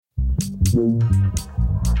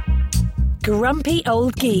Grumpy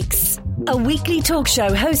Old Geeks, a weekly talk show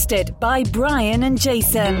hosted by Brian and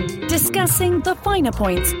Jason, discussing the finer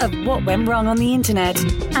points of what went wrong on the internet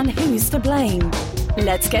and who's to blame.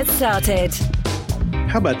 Let's get started.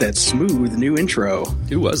 How about that smooth new intro?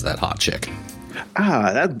 Who was that hot chick?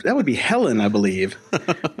 That would be Helen, I believe.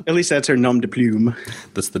 At least that's her nom de plume.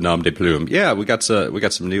 That's the nom de plume. Yeah, we got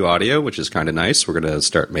some new audio, which is kind of nice. We're going to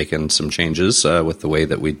start making some changes with the way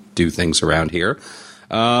that we do things around here.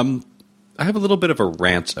 I have a little bit of a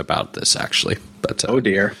rant about this, actually. But oh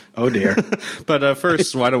dear. But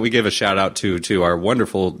first, why don't we give a shout out to our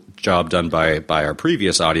wonderful job done by our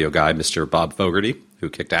previous audio guy, Mr. Bob Fogarty, who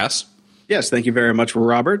kicked ass. Yes, thank you very much,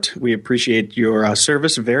 Robert. We appreciate your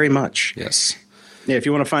service very much. Yes. Yeah, if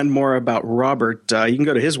you want to find more about Robert, you can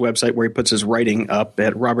go to his website where he puts his writing up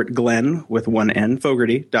at robertglenn with one N,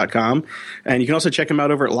 Fogarty.com. And you can also check him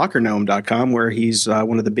out over at lockergnome.com, where he's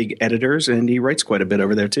one of the big editors, and he writes quite a bit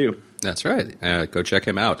over there, too. That's right. Go check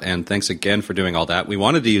him out. And thanks again for doing all that. We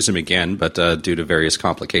wanted to use him again, but due to various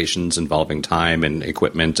complications involving time and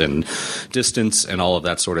equipment and distance and all of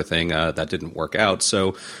that sort of thing, that didn't work out.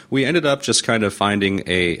 So we ended up just kind of finding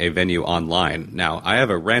a venue online. Now, I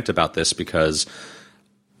have a rant about this because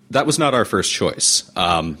that was not our first choice.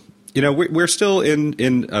 We're still in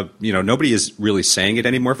nobody is really saying it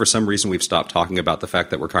anymore. For some reason, we've stopped talking about the fact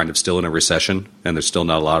that we're kind of still in a recession, and there's still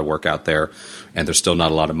not a lot of work out there, and there's still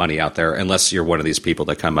not a lot of money out there, unless you're one of these people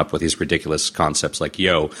that come up with these ridiculous concepts like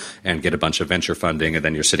and get a bunch of venture funding, and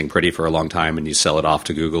then you're sitting pretty for a long time, and you sell it off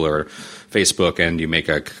to Google or Facebook, and you make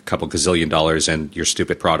a couple gazillion dollars, and your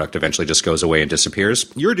stupid product eventually just goes away and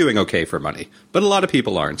disappears. You're doing okay for money, but a lot of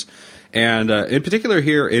people aren't. And in particular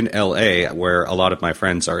here in L.A., where a lot of my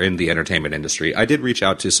friends are in the entertainment industry, I did reach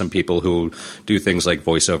out to some people who do things like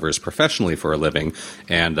voiceovers professionally for a living.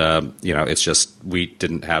 And, it's just we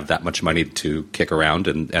didn't have that much money to kick around,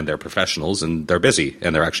 and they're professionals, and they're busy,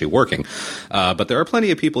 and they're actually working. But there are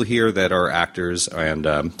plenty of people here that are actors,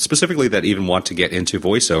 and specifically that even want to get into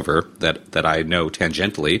voiceover that I know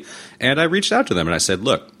tangentially. And I reached out to them, and I said,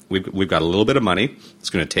 look, we've got a little bit of money. It's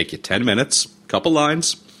going to take you 10 minutes, couple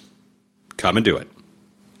lines. Come and do it.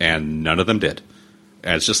 And none of them did.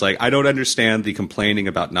 And it's just like, I don't understand the complaining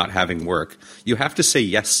about not having work. You have to say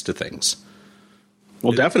yes to things.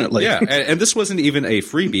 Well, definitely. Yeah, and this wasn't even a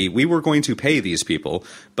freebie. We were going to pay these people,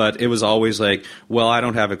 but it was always like, well, I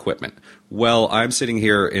don't have equipment. Well, I'm sitting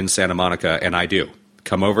here in Santa Monica, and I do.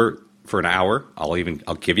 Come over for an hour. I'll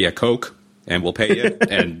give you a Coke, and we'll pay you,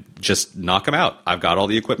 and just knock them out. I've got all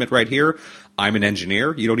the equipment right here. I'm an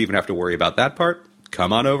engineer. You don't even have to worry about that part.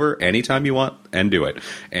 Come on over anytime you want and do it.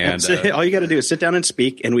 And all you got to do is sit down and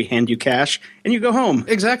speak, and we hand you cash, and you go home.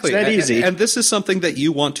 Exactly. It's that easy. And this is something that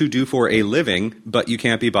you want to do for a living, but you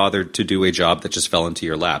can't be bothered to do a job that just fell into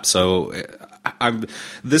your lap. So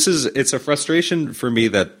it's a frustration for me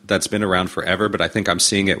that's been around forever, but I think I'm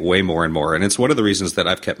seeing it way more and more. And it's one of the reasons that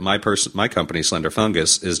I've kept my company, Slender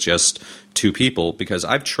Fungus, is just two people, because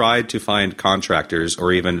I've tried to find contractors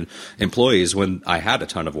or even employees when I had a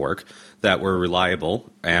ton of work that were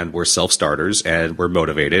reliable and were self-starters and were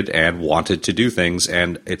motivated and wanted to do things,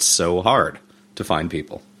 and it's so hard to find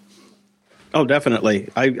people. Oh,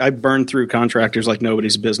 definitely. I burn through contractors like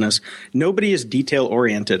nobody's business. Nobody is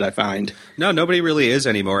detail-oriented, I find. No, nobody really is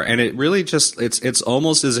anymore, and it really just it's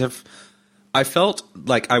almost as if I felt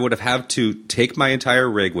like I would have had to take my entire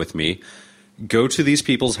rig with me, go to these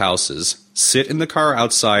people's houses, sit in the car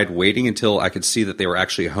outside waiting until I could see that they were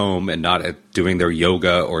actually home and not doing their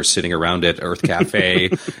yoga or sitting around at Earth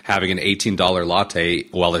Cafe having an $18 latte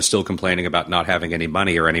while they're still complaining about not having any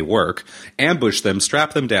money or any work, ambush them,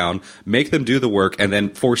 strap them down, make them do the work, and then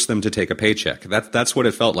force them to take a paycheck. That's what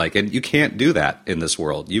it felt like. And you can't do that in this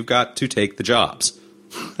world. You've got to take the jobs.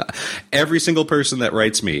 Every single person that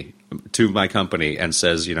writes me to my company and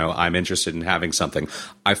says, I'm interested in having something,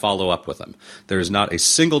 I follow up with them. There is not a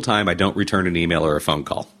single time I don't return an email or a phone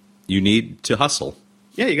call. You need to hustle.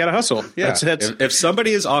 Yeah, you got to hustle. Yeah. If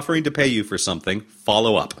somebody is offering to pay you for something,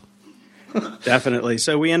 follow up. Definitely.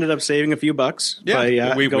 So we ended up saving a few bucks by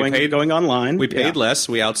going online. We paid less.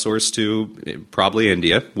 We outsourced to probably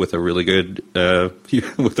India with a really good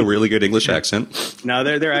English accent. No,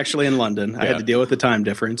 they're actually in London. I had to deal with the time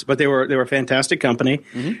difference, but they were a fantastic company.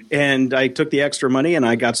 Mm-hmm. And I took the extra money and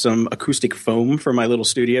I got some acoustic foam for my little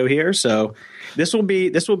studio here. So this will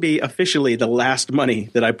be officially the last money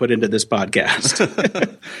that I put into this podcast.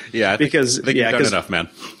 I think you've done enough, man.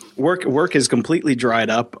 Work is completely dried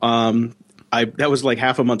up. That was like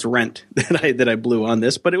half a month's rent that I blew on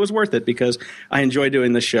this, but it was worth it because I enjoy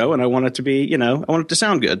doing this show and I want it to be, I want it to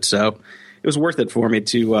sound good. So it was worth it for me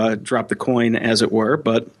to drop the coin, as it were.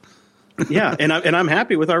 But Yeah, and I'm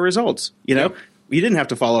happy with our results. You know, you didn't have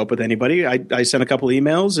to follow up with anybody. I sent a couple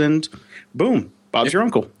emails, and boom, Bob's your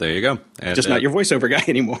uncle. There you go. And, just not your voiceover guy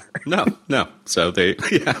anymore. No. So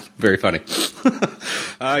very funny.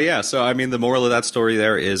 So I mean, the moral of that story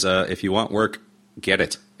there is, if you want work, get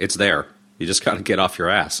it. It's there. You just got to get off your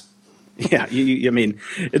ass. Yeah, I mean,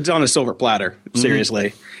 it's on a silver platter, seriously.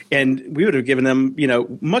 Mm-hmm. And we would have given them,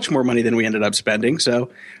 much more money than we ended up spending.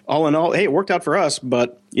 So all in all, hey, it worked out for us.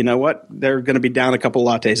 But you know what? They're going to be down a couple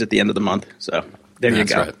lattes at the end of the month. So there you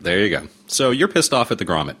go. Right. There you go. So you're pissed off at the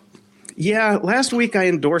Grommet. Yeah, last week I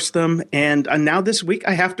endorsed them, and now this week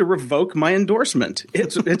I have to revoke my endorsement.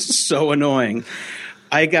 It's so annoying.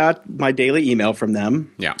 I got my daily email from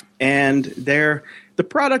them. Yeah. And the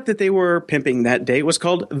product that they were pimping that day was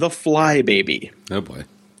called the Fly Baby. Oh, boy.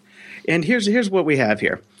 And here's what we have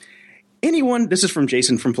here. This is from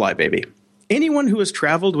Jason from Fly Baby. Anyone who has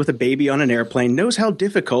traveled with a baby on an airplane knows how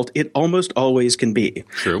difficult it almost always can be.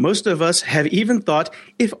 True. Most of us have even thought,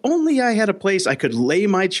 if only I had a place I could lay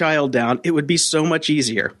my child down, it would be so much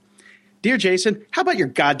easier. Dear Jason, how about your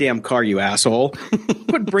goddamn car, you asshole?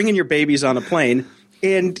 Quit bringing your babies on a plane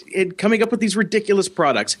and coming up with these ridiculous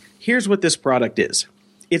products. Here's what this product is.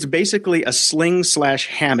 It's basically a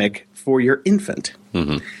sling/hammock for your infant.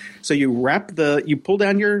 Mm-hmm. So you pull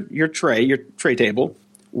down your tray table,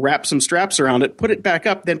 wrap some straps around it, put it back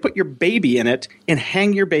up, then put your baby in it, and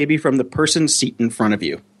hang your baby from the person's seat in front of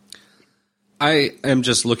you. I am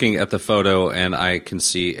just looking at the photo, and I can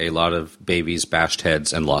see a lot of babies, bashed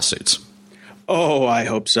heads, and lawsuits. Oh, I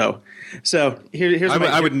hope so. So here's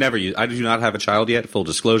I would never use. I do not have a child yet. Full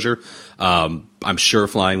disclosure. I'm sure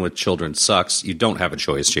flying with children sucks. You don't have a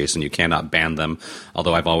choice, Jason. You cannot ban them.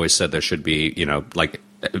 Although I've always said there should be,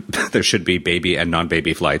 there should be baby and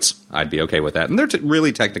non-baby flights. I'd be okay with that. And there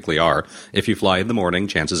really technically are. If you fly in the morning,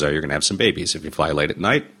 chances are you're going to have some babies. If you fly late at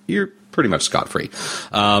night, you're pretty much scot-free.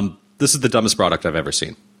 This is the dumbest product I've ever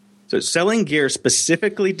seen. So selling gear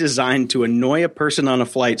specifically designed to annoy a person on a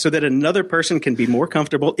flight so that another person can be more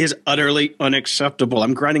comfortable is utterly unacceptable.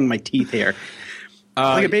 I'm grinding my teeth here.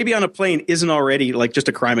 Like a baby on a plane isn't already like just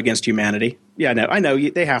a crime against humanity. Yeah, I know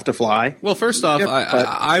they have to fly. Well, first off,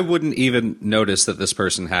 I wouldn't even notice that this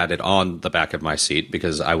person had it on the back of my seat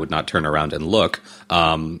because I would not turn around and look.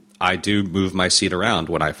 I do move my seat around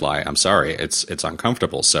when I fly. I'm sorry, it's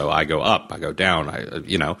uncomfortable. So I go up, I go down,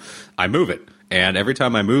 I move it. And every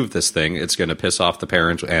time I move this thing, it's going to piss off the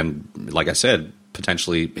parent and, like I said,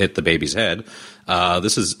 potentially hit the baby's head.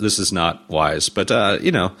 This is not wise, but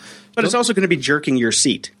But it's also going to be jerking your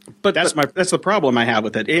seat. But that's the problem I have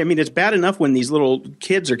with it. I mean, it's bad enough when these little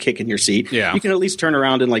kids are kicking your seat. Yeah. You can at least turn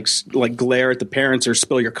around and like glare at the parents or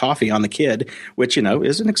spill your coffee on the kid, which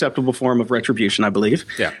is an acceptable form of retribution, I believe.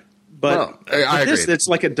 Yeah. But this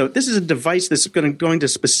is a device that's going to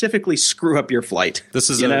specifically screw up your flight. This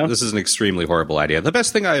is an extremely horrible idea. The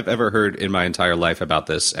best thing I've ever heard in my entire life about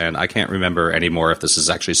this, and I can't remember anymore if this is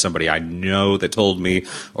actually somebody I know that told me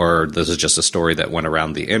or this is just a story that went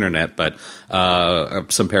around the internet, but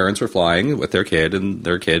some parents were flying with their kid, and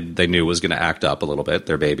their kid they knew was going to act up a little bit,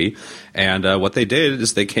 their baby. And what they did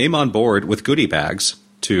is they came on board with goodie bags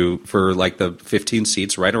for like the 15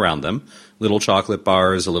 seats right around them. Little chocolate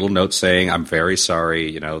bars, a little note saying, "I'm very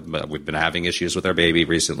sorry. We've been having issues with our baby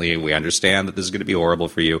recently. We understand that this is going to be horrible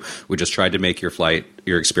for you. We just tried to make your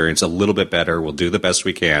experience a little bit better. We'll do the best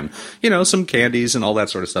we can. Some candies and all that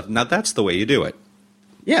sort of stuff." Now, that's the way you do it.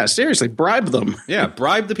 Yeah, seriously, bribe them. Yeah,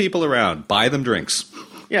 bribe the people around. Buy them drinks.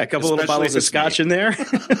 Yeah, a couple little bottles of scotch in there.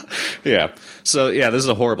 Yeah. So, yeah, this is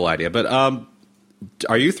a horrible idea. But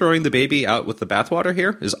are you throwing the baby out with the bathwater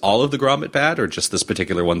here? Is all of the Grommet bad, or just this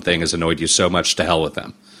particular one thing has annoyed you so much to hell with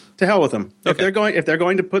them? To hell with them. Okay. If they're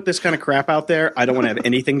going to put this kind of crap out there, I don't want to have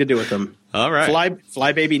anything to do with them. All right.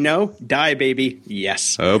 Fly baby, no. Die baby,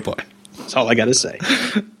 yes. Oh boy. That's all I got to say.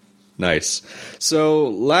 Nice. So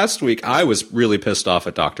last week I was really pissed off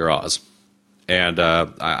at Dr. Oz. And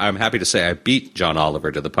I'm happy to say I beat John Oliver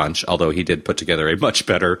to the punch, although he did put together a much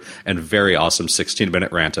better and very awesome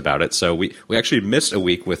 16-minute rant about it. So we actually missed a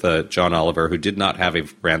week with John Oliver, who did not have a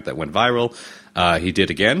rant that went viral. He did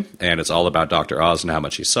again, and it's all about Dr. Oz and how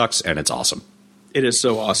much he sucks, and it's awesome. It is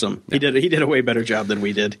so awesome. Yeah. He did a way better job than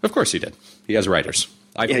we did. Of course he did. He has writers.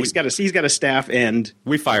 He's got a staff, and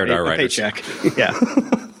we fired our writers. Paycheck. Yeah.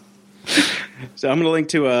 So I'm going to link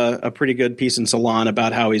to a pretty good piece in Salon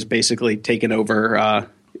about how he's basically taken over,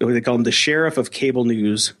 what they call him, the sheriff of cable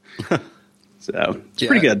news. So it's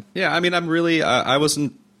pretty good. Yeah, I mean, I'm really I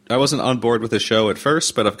wasn't on board with the show at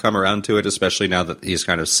first, but I've come around to it, especially now that he's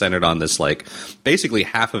kind of centered on this, basically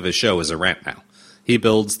half of his show is a rant now. He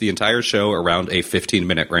builds the entire show around a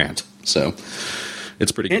 15-minute rant. So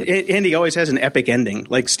It's pretty good. And he always has an epic ending,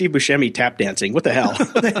 like Steve Buscemi tap dancing. What the hell?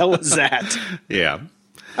 What the hell was that? Yeah.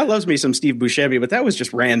 I loves me some Steve Buscemi, but that was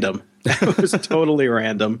just random. That was totally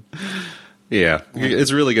random. Yeah,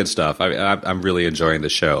 it's really good stuff. I'm really enjoying the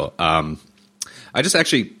show. I just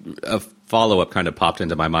actually, a follow-up kind of popped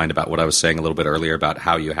into my mind about what I was saying a little bit earlier about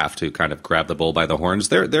how you have to kind of grab the bull by the horns.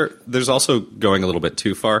 There's also going a little bit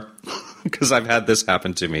too far, because I've had this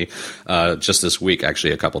happen to me just this week,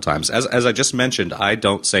 actually, a couple times. As I just mentioned, I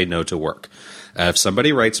don't say no to work. If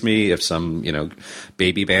somebody writes me, if some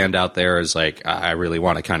baby band out there is like, I really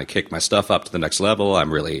want to kind of kick my stuff up to the next level,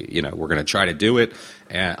 I'm really, we're going to try to do it.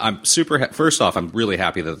 And I'm first off, I'm really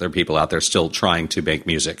happy that there are people out there still trying to make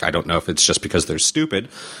music. I don't know if it's just because they're stupid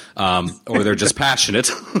or they're just passionate.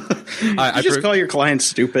 You just call your clients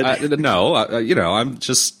stupid? No, I'm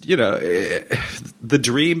just, the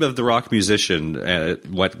dream of the rock musician,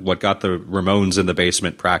 what got the Ramones in the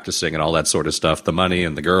basement practicing and all that sort of stuff, the money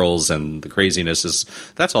and the girls and the craziness,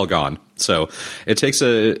 that's all gone. So it takes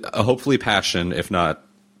a hopefully passion, if not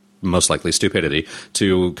most likely stupidity,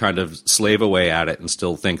 to kind of slave away at it and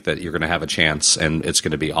still think that you're going to have a chance and it's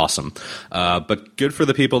going to be awesome. But good for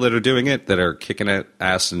the people that are doing it, that are kicking it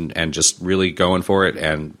ass and just really going for it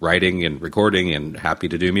and writing and recording and happy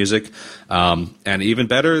to do music. And even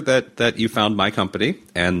better that you found my company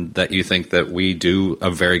and that you think that we do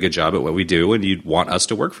a very good job at what we do and you want us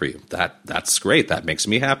to work for you. That's great. That makes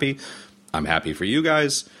me happy. I'm happy for you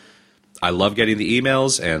guys. I love getting the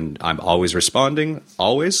emails, and I'm always responding,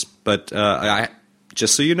 always. But I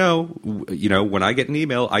just so you know, when I get an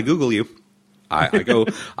email, I Google you. I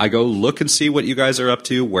go look and see what you guys are up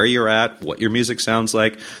to, where you're at, what your music sounds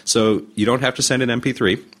like. So you don't have to send an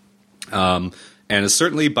MP3. And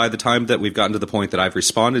certainly by the time that we've gotten to the point that I've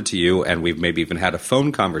responded to you, and we've maybe even had a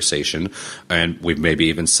phone conversation, and we've maybe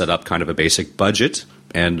even set up kind of a basic budget,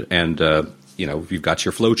 and you've got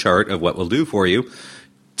your flow chart of what we'll do for you.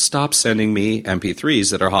 Stop sending me MP3s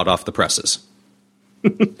that are hot off the presses.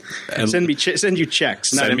 Send you checks.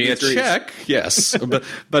 Send me a check, yes.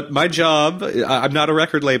 but my job, I'm not a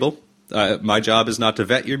record label. My job is not to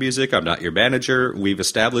vet your music. I'm not your manager. We've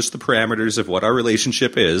established the parameters of what our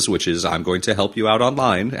relationship is, which is I'm going to help you out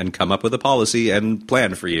online and come up with a policy and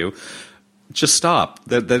plan for you. Just stop.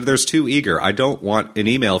 There's too eager. I don't want an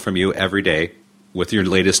email from you every day with your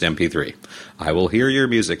latest MP3. I will hear your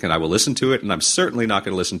music and I will listen to it, and I'm certainly not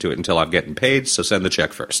going to listen to it until I'm getting paid, so send the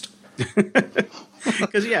check first.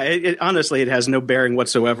 Because, honestly, it has no bearing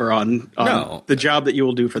whatsoever on the job that you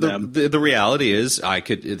will do for them. The reality is I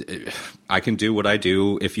can do what I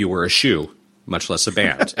do if you were a shoe, much less a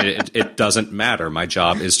band. It doesn't matter. My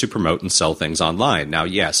job is to promote and sell things online. Now,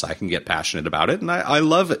 yes, I can get passionate about it, and I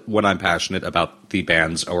love it when I'm passionate about the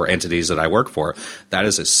bands or entities that I work for. That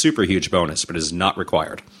is a super huge bonus, but it is not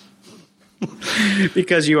required.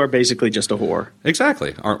 Because you are basically just a whore.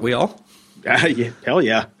 Exactly. Aren't we all? Yeah, hell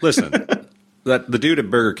yeah. Listen, the dude at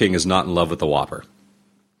Burger King is not in love with the Whopper,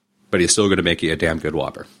 but he's still going to make you a damn good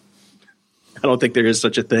Whopper. I don't think there is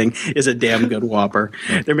such a thing as a damn good Whopper.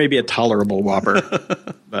 There may be a tolerable Whopper.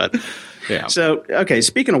 But yeah. So, okay,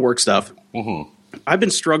 speaking of work stuff, I've been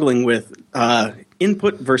struggling with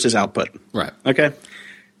input versus output. Right. Okay.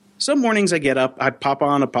 Some mornings I get up, I pop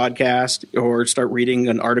on a podcast or start reading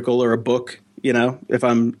an article or a book, if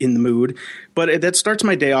I'm in the mood. But that starts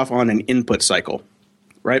my day off on an input cycle,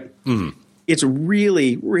 right? Mm-hmm. It's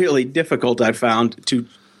really, really difficult, I've found, to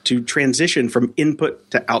transition from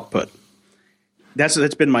input to output. That's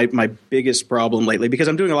been my biggest problem lately, because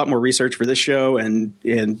I'm doing a lot more research for this show and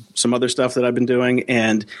some other stuff that I've been doing.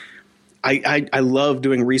 And I love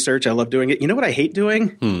doing research. I love doing it. You know what I hate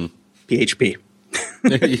doing? PHP.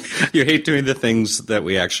 You hate doing the things that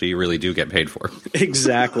we actually really do get paid for.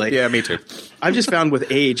 Exactly. Yeah, me too. I've just found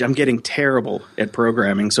with age, I'm getting terrible at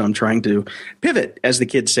programming. So I'm trying to pivot, as the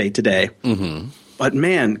kids say today. Mm-hmm. But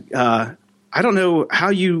man, I don't know how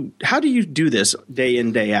do you do this day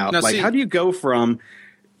in, day out? Now, how do you go from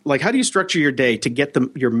how do you structure your day to get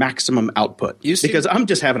your maximum output? Because I'm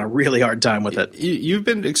just having a really hard time with it. You've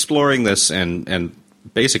been exploring this and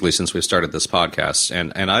basically since we started this podcast,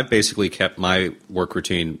 and I've basically kept my work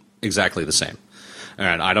routine exactly the same.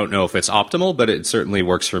 And I don't know if it's optimal, but it certainly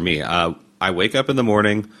works for me. I wake up in the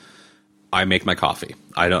morning, I make my coffee.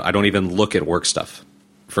 I don't even look at work stuff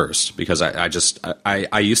first, because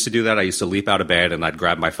I used to do that. I used to leap out of bed and I'd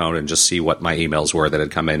grab my phone and just see what my emails were that had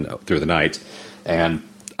come in through the night. And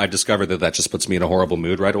I discovered that just puts me in a horrible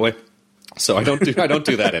mood right away. So I don't do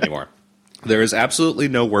that anymore. There is absolutely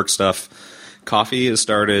no work stuff. Coffee has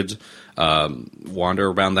started, wander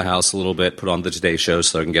around the house a little bit, put on the Today Show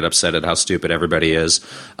so I can get upset at how stupid everybody is.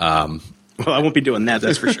 Well, I won't be doing that.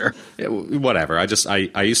 That's for sure. Yeah, whatever.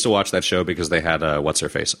 I used to watch that show because they had what's her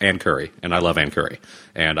face, Ann Curry, and I love Ann Curry,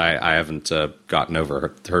 and I haven't gotten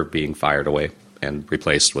over her being fired away and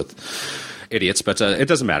replaced with idiots. But it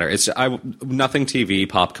doesn't matter. It's nothing TV,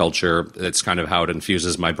 pop culture. It's kind of how it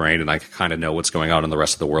infuses my brain, and I kind of know what's going on in the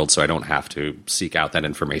rest of the world, so I don't have to seek out that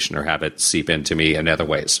information or have it seep into me in other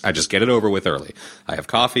ways. I just get it over with early. I have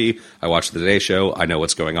coffee. I watch the Today Show. I know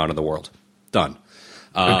what's going on in the world. Done.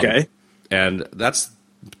 Okay. And that's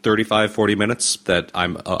 35, 40 minutes that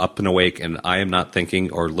I'm up and awake, and I am not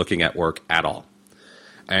thinking or looking at work at all.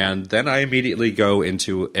 And then I immediately go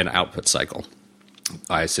into an output cycle.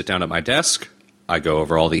 I sit down at my desk. I go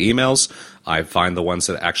over all the emails. I find the ones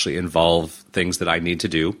that actually involve things that I need to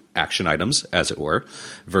do, action items, as it were,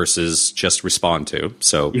 versus just respond to.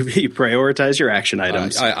 So you prioritize your action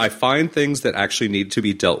items. I find things that actually need to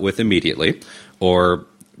be dealt with immediately or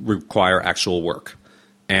require actual work.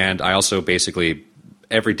 And I also basically,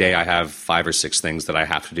 every day I have 5 or 6 things that I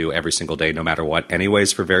have to do every single day, no matter what,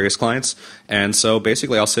 anyways, for various clients. And so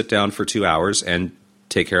basically I'll sit down for 2 hours and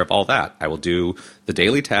take care of all that. I will do the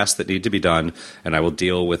daily tasks that need to be done, and I will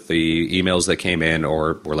deal with the emails that came in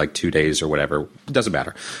or like 2 days or whatever. It doesn't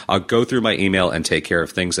matter. I'll go through my email and take care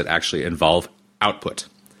of things that actually involve output.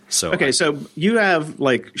 So so you have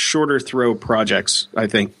like shorter throw projects, I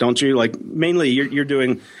think, don't you? Like mainly you're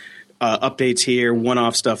doing updates here,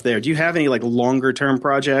 one-off stuff there. Do you have any like longer-term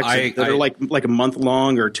projects that are like a month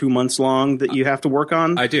long or 2 months long that you have to work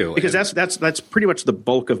on? I do, because that's pretty much the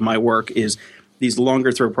bulk of my work is these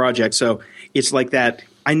longer throw projects. So it's like that.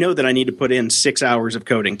 I know that I need to put in 6 hours of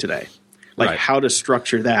coding today. Like how to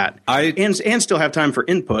structure that and still have time for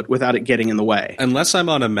input without it getting in the way. Unless I'm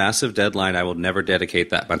on a massive deadline, I will never dedicate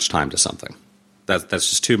that much time to something. That's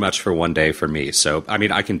just too much for one day for me. So, I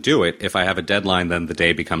mean, I can do it. If I have a deadline, then the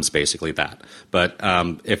day becomes basically that. But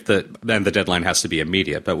then the deadline has to be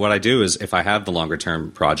immediate. But what I do is if I have the longer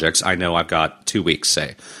term projects, I know I've got 2 weeks,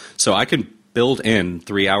 say. So I can build in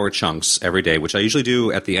 3-hour chunks every day, which I usually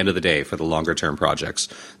do at the end of the day for the longer term projects.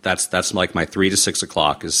 That's like my 3 to 6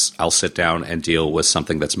 o'clock is I'll sit down and deal with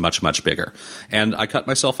something that's much, much bigger. And I cut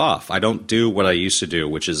myself off. I don't do what I used to do,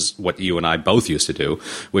 which is what you and I both used to do,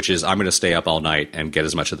 which is I'm going to stay up all night and get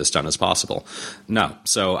as much of this done as possible. No.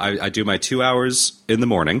 So I do my 2 hours in the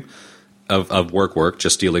morning of work,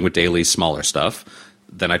 just dealing with daily smaller stuff.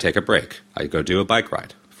 Then I take a break. I go do a bike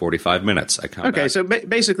ride. 45 minutes. I come back. So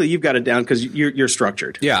basically you've got it down because you're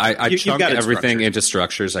structured. Yeah, I chunk everything into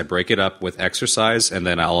structures. I break it up with exercise, and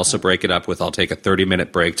then I'll also break it up with I'll take a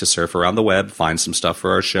 30-minute break to surf around the web, find some stuff for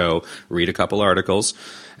our show, read a couple articles,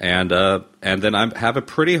 and then I have a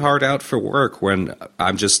pretty hard out for work when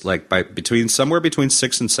I'm just like somewhere between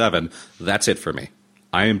 6 and 7. That's it for me.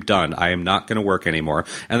 I am done. I am not going to work anymore,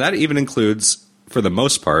 and that even includes, for the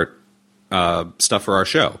most part, stuff for our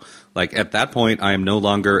show. Like at that point, I am no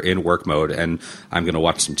longer in work mode, and I'm going to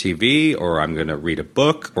watch some TV, or I'm going to read a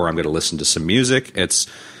book, or I'm going to listen to some music.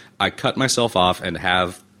 I cut myself off and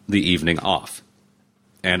have the evening off.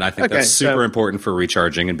 And I think that's super important for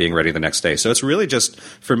recharging and being ready the next day. So it's really just,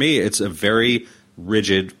 for me, it's a very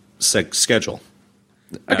rigid schedule.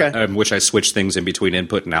 In which I switch things in between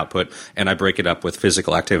input and output, and I break it up with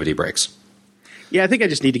physical activity breaks. Yeah, I think I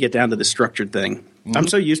just need to get down to the structured thing. Mm-hmm. I'm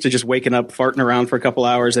so used to just waking up, farting around for a couple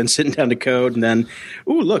hours, and sitting down to code, and then,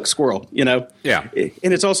 ooh, look, squirrel, Yeah. And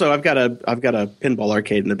it's also I've got a pinball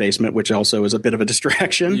arcade in the basement, which also is a bit of a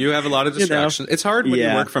distraction. You have a lot of distractions. It's hard when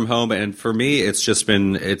you work from home, and for me, it's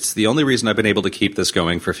the only reason I've been able to keep this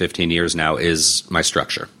going for 15 years now is my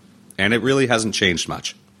structure, and it really hasn't changed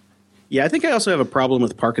much. Yeah, I think I also have a problem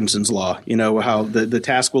with Parkinson's law. How the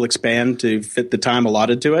task will expand to fit the time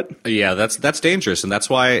allotted to it. Yeah, that's dangerous, and that's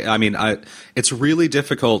why it's really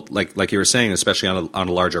difficult. Like you were saying, especially on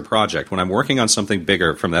a larger project. When I'm working on something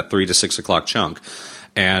bigger from that 3 to 6 o'clock chunk,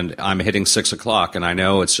 and I'm hitting 6 o'clock, and I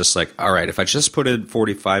know it's just like, all right, if I just put in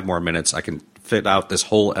 45 more minutes, I can fit out this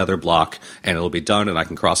whole other block, and it'll be done, and I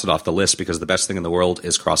can cross it off the list, because the best thing in the world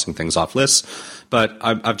is crossing things off lists. But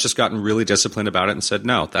I've just gotten really disciplined about it and said,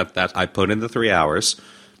 no, that I put in the 3 hours.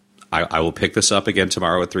 I will pick this up again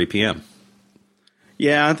tomorrow at 3 p.m.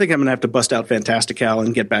 Yeah, I think I'm going to have to bust out Fantastical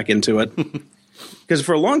and get back into it. Because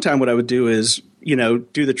for a long time, what I would do is, do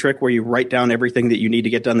the trick where you write down everything that you need to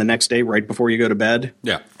get done the next day right before you go to bed.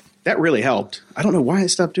 Yeah. That really helped. I don't know why I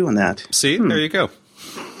stopped doing that. See, there you go.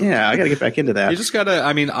 Yeah, I got to get back into that. You just got to.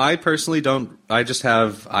 I personally don't. I just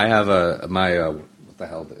have. I have my what the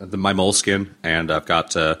hell? My Moleskine, and I've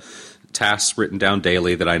got tasks written down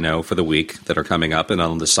daily that I know for the week that are coming up, and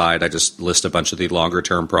on the side I just list a bunch of the longer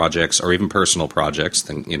term projects or even personal projects.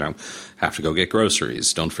 Then have to go get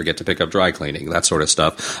groceries. Don't forget to pick up dry cleaning, that sort of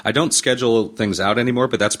stuff. I don't schedule things out anymore,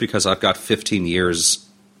 but that's because I've got 15 years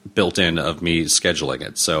built in of me scheduling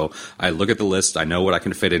it. So I look at the list, I know what I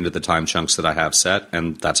can fit into the time chunks that I have set,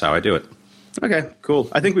 and that's how I do it. Okay, cool.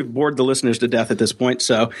 I think we've bored the listeners to death at this point,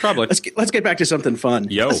 so probably let's get back to something fun.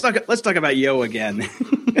 Yo. Let's talk about Yo again.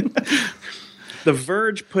 The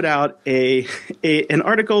Verge put out an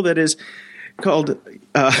article that is called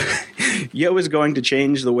Yo is going to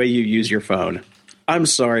change the way you use your phone. I'm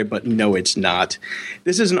sorry, but no, it's not.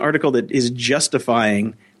 This is an article that is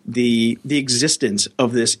justifying the existence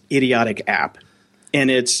of this idiotic app. And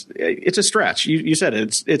it's a stretch. You said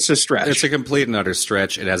it. It's a stretch. It's a complete and utter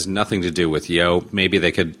stretch. It has nothing to do with Yo. Maybe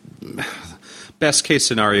they could best case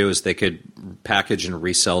scenario is they could package and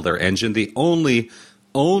resell their engine. The only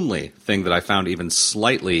thing that I found even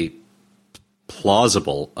slightly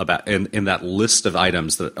plausible about in that list of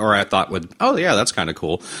items that, or I thought would, oh yeah, that's kind of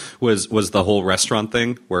cool, was the whole restaurant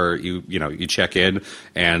thing where you check in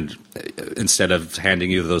and instead of handing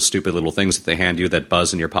you those stupid little things that they hand you that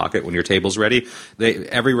buzz in your pocket when your table's ready,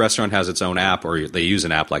 every restaurant has its own app or they use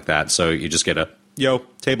an app like that, so you just get a Yo,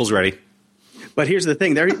 table's ready. But here's the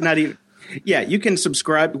thing, they're not even. Yeah, you can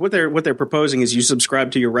subscribe. What they're proposing is you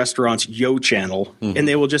subscribe to your restaurant's Yo channel, and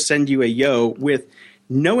they will just send you a Yo with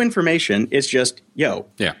no information. It's just Yo.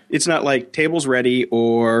 Yeah. It's not like table's ready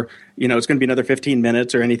or it's going to be another 15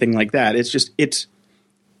 minutes or anything like that. It's just it's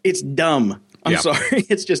dumb. I'm sorry.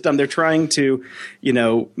 It's just dumb. They're trying to,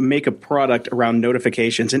 make a product around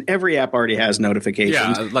notifications, and every app already has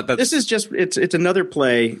notifications. Yeah, this is just it's another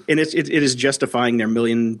play, and it is justifying their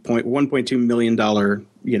 $1.2 million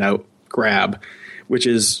grab, which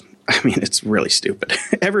is, it's really stupid.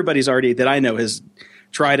 Everybody's already that I know has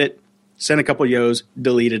tried it, sent a couple Yos,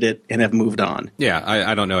 deleted it, and have moved on. Yeah,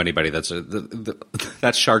 I don't know anybody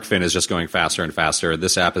that shark fin is just going faster and faster.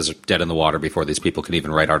 This app is dead in the water before these people can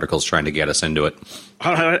even write articles trying to get us into it.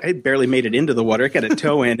 I barely made it into the water. It got a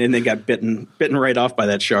toe in and then got bitten right off by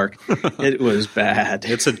that shark. It was bad.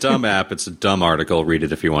 It's a dumb app. It's a dumb article. Read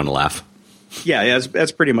it if you want to laugh. Yeah,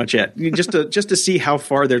 that's pretty much it. Just to see how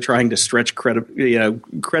far they're trying to stretch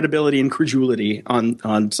credibility and credulity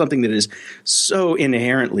on something that is so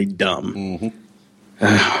inherently dumb. Mm-hmm.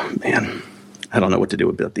 Oh, man, I don't know what to do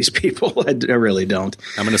about these people. I really don't.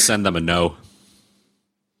 I'm going to send them a no.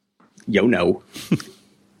 Yo, no.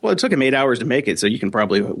 Well, it took him 8 hours to make it, so you can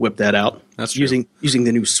probably whip that out. That's true. Using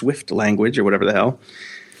the new Swift language or whatever the hell.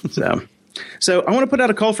 So I want to put out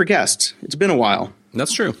a call for guests. It's been a while.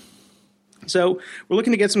 That's true. So we're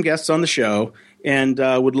looking to get some guests on the show, and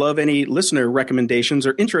would love any listener recommendations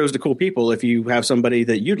or intros to cool people. If you have somebody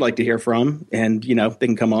that you'd like to hear from, and they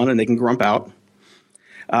can come on and they can grump out.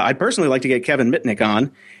 I'd personally like to get Kevin Mitnick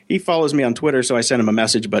on. He follows me on Twitter, so I sent him a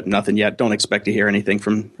message, but nothing yet. Don't expect to hear anything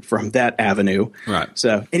from that avenue. Right.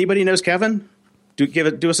 So anybody knows Kevin?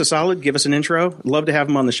 Do us a solid. Give us an intro. Love to have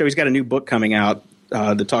him on the show. He's got a new book coming out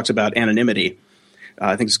that talks about anonymity.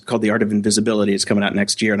 I think it's called The Art of Invisibility. It's coming out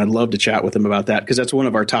next year, and I'd love to chat with him about that because that's one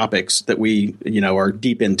of our topics that we, are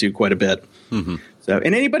deep into quite a bit. Mm-hmm. So,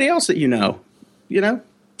 and anybody else that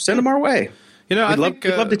send them our way. We'd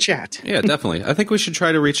love to chat. Yeah, definitely. I think we should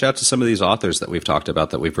try to reach out to some of these authors that we've talked about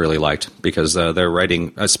that we've really liked because they're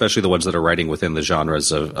writing, especially the ones that are writing within the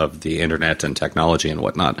genres of the internet and technology and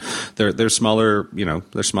whatnot. They're smaller,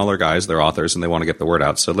 they're smaller guys, they're authors, and they want to get the word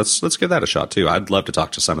out. So let's give that a shot too. I'd love to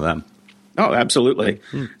talk to some of them. Oh, absolutely.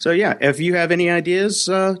 So, yeah, if you have any ideas,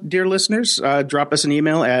 dear listeners, drop us an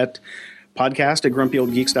email at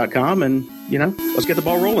podcast@grumpyoldgeeks.com and, let's get the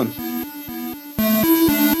ball rolling.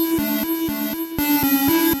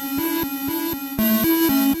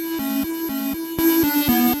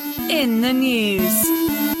 In the news.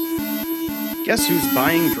 Guess who's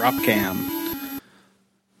buying Dropcam?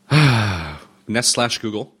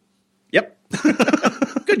 Nest/Google. Yep.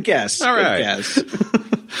 Good guess. All right. Good guess.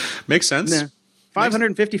 Makes sense. Nah.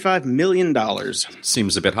 $555 million.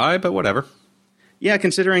 Seems a bit high, but whatever. Yeah,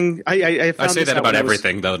 considering I say that about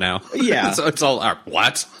everything, though, now. Yeah. it's all,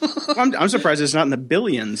 what? I'm surprised it's not in the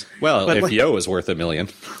billions. Well, if Yo is worth $1 million.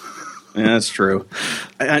 Yeah, that's true.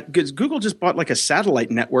 Google just bought like a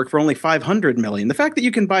satellite network for only $500 million. The fact that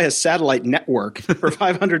you can buy a satellite network for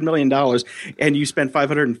 $500 million and you spend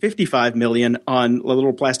 $555 million on a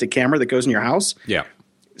little plastic camera that goes in your house. Yeah.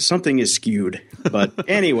 Something is skewed. But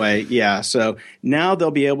anyway, yeah. So now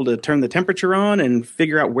they'll be able to turn the temperature on and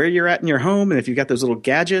figure out where you're at in your home. And if you've got those little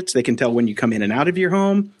gadgets, they can tell when you come in and out of your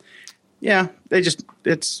home. Yeah, that's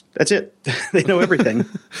it. They know everything.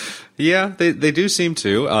 Yeah, they do seem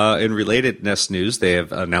to. In related Nest news, they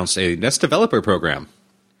have announced a Nest developer program.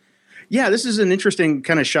 Yeah, this is an interesting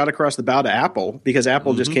kind of shot across the bow to Apple, because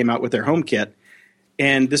Apple just came out with their HomeKit,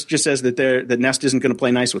 and this just says that Nest isn't going to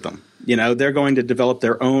play nice with them. They're going to develop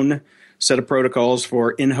their own set of protocols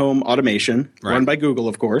for in-home automation, run by Google,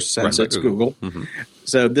 of course, since it's Google. Mm-hmm.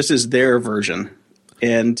 So this is their version,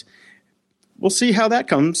 and we'll see how that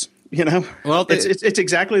comes. Well, it's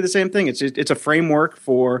exactly the same thing. It's a framework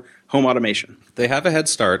for home automation. They have a head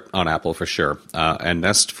start on Apple for sure, and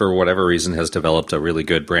Nest, for whatever reason, has developed a really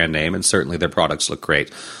good brand name, and certainly their products look great.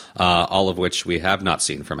 All of which we have not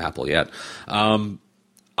seen from Apple yet. I'm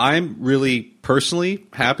really personally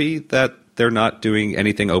happy that they're not doing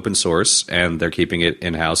anything open source and they're keeping it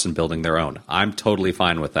in-house and building their own. I'm totally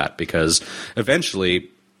fine with that, because eventually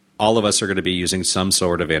all of us are going to be using some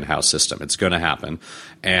sort of in-house system. It's going to happen.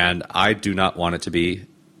 And I do not want it to be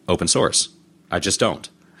open source. I just don't.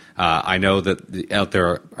 I know that out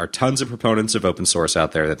there are tons of proponents of open source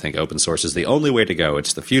out there that think open source is the only way to go.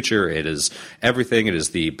 It's the future. It is everything. It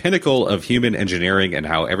is the pinnacle of human engineering and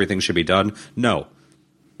how everything should be done. No.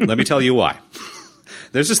 Let me tell you why.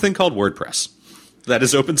 There's this thing called WordPress that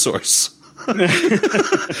is open source.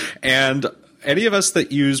 And any of us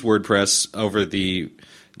that use WordPress over the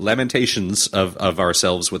lamentations of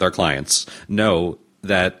ourselves with our clients know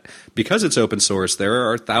that because it's open source, there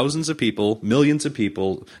are thousands of people, millions of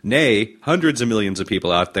people, nay, hundreds of millions of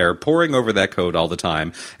people out there poring over that code all the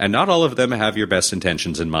time, and not all of them have your best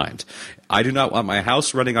intentions in mind. I do not want my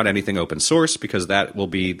house running on anything open source, because that will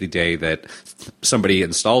be the day that somebody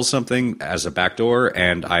installs something as a backdoor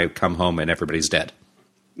and I come home and everybody's dead.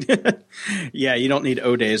 Yeah, you don't need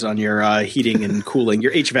O-days on your heating and cooling,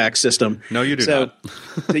 your HVAC system. No, you do not.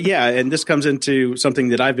 Yeah, and this comes into something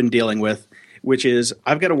that I've been dealing with, which is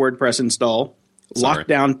I've got a WordPress install, locked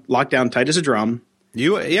down tight as a drum.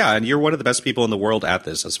 And you're one of the best people in the world at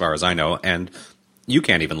this, as far as I know, and you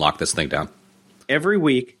can't even lock this thing down. Every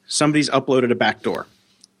week, somebody's uploaded a backdoor.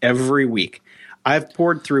 Every week. I've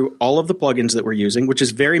poured through all of the plugins that we're using, which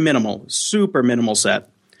is very minimal, super minimal set.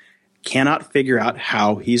 Cannot figure out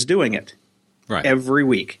how he's doing it. Right. Every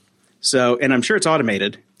week. So, and I'm sure it's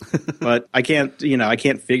automated, but I can't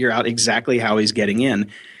figure out exactly how he's getting in.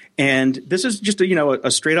 And this is just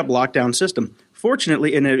a straight up lockdown system.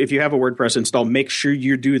 Fortunately, and if you have a WordPress install, make sure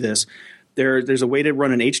you do this. There's a way to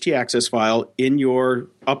run an htaccess file in your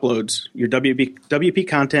uploads, your WP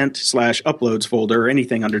content /uploads folder, or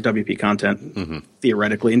anything under WP content,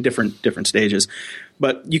 theoretically in different stages.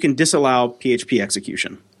 But you can disallow PHP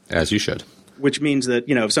execution. As you should. Which means that,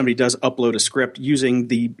 if somebody does upload a script using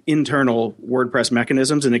the internal WordPress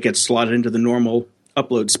mechanisms and it gets slotted into the normal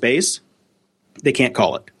upload space, they can't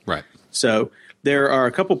call it. Right. So there are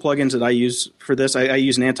a couple plugins that I use for this. I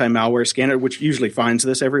use an anti-malware scanner, which usually finds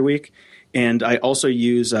this every week. And I also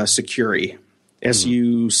use Sucuri,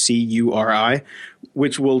 Sucuri,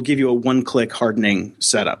 which will give you a one-click hardening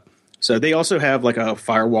setup. So they also have like a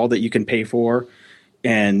firewall that you can pay for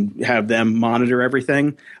and have them monitor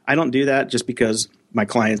everything. I don't do that just because my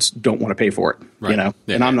clients don't want to pay for it,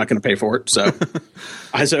 and I'm not going to pay for it. So,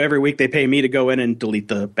 so every week they pay me to go in and delete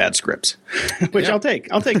the bad scripts, which I'll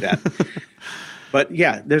take. I'll take that. But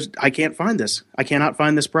yeah, I can't find this. I cannot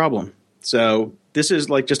find this problem. So this is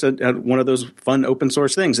like just one of those fun open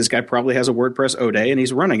source things. This guy probably has a WordPress O-Day and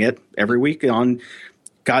he's running it every week on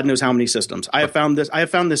God knows how many systems. I have found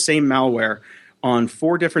the same malware on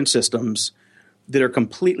 4 different systems that are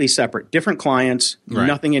completely separate, different clients,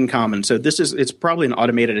 nothing in common. So it's probably an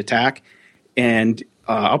automated attack. And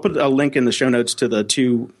I'll put a link in the show notes to the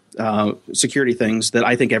 2 security things that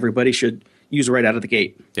I think everybody should use right out of the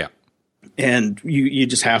gate. Yeah. And you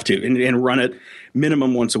just have to and run it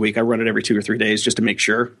minimum once a week. I run it every 2 or 3 days just to make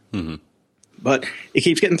sure. Mm-hmm. But it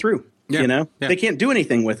keeps getting through. Yeah. They can't do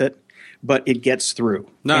anything with it, but it gets through.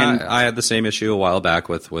 No, I had the same issue a while back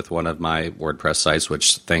with one of my WordPress sites,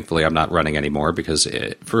 which thankfully I'm not running anymore because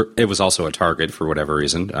it was also a target for whatever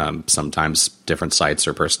reason. Sometimes different sites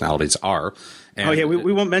or personalities are. And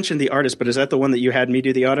we won't mention the artist, but is that the one that you had me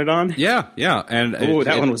do the audit on? Yeah. And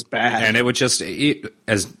that one was bad. And it would just we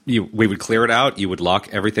would clear it out, you would lock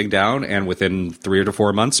everything down, and within 3 to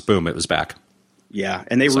 4 months, boom, it was back. Yeah,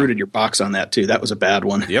 and they rooted your box on that too. That was a bad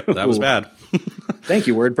one. Yep, that was bad. Thank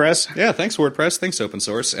you, WordPress. Yeah, thanks, WordPress. Thanks, open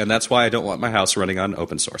source. And that's why I don't want my house running on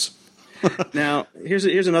open source. Now, here's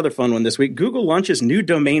another fun one this week. Google launches new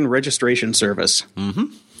domain registration service.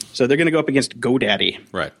 Mm-hmm. So they're going to go up against GoDaddy.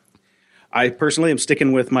 Right. I personally am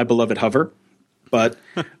sticking with my beloved Hover. But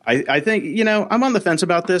I think, I'm on the fence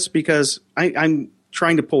about this because I'm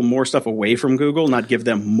trying to pull more stuff away from Google, not give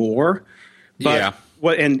them more. But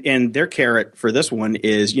and their carrot for this one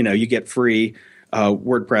is, you get free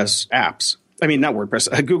WordPress apps. I mean, not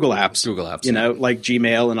WordPress, Google apps. Google apps. Like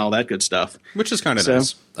Gmail and all that good stuff. Which is kind of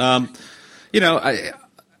nice.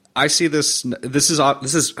 I see this. There's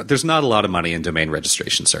not a lot of money in domain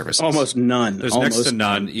registration services. Almost none. There's next to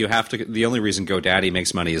none. You have to. The only reason GoDaddy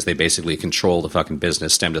makes money is they basically control the fucking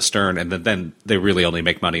business stem to stern, and then they really only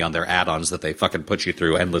make money on their add-ons that they fucking put you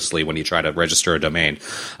through endlessly when you try to register a domain.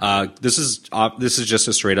 This is just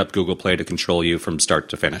a straight up Google play to control you from start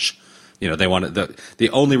to finish. They want the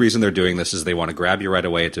only reason they're doing this is they want to grab you right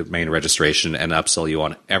away at domain registration and upsell you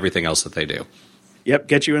on everything else that they do. Yep,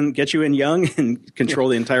 get you in young and control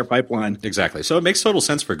the entire pipeline. Exactly. So it makes total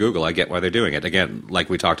sense for Google. I get why they're doing it. Again, like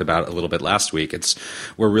we talked about a little bit last week,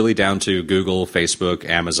 we're really down to Google, Facebook,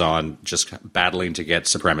 Amazon just battling to get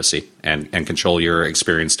supremacy and control your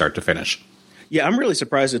experience start to finish. Yeah, I'm really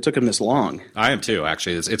surprised it took them this long. I am too,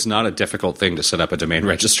 actually. It's not a difficult thing to set up a domain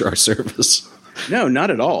registrar service. No, not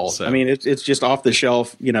at all. So. I mean, it's just off the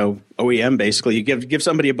shelf, OEM basically. You give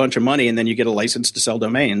somebody a bunch of money and then you get a license to sell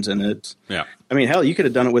domains, and it's. Yeah. I mean, hell, you could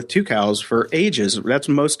have done it with 2Cows for ages. That's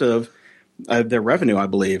most of their revenue, I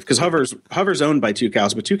believe, because Hover's owned by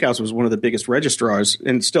 2Cows, but 2Cows was one of the biggest registrars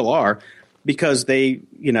and still are. Because they,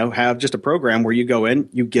 have just a program where you go in,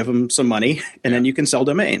 you give them some money, and then you can sell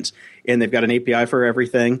domains. And they've got an API for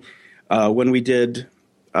everything. When we did,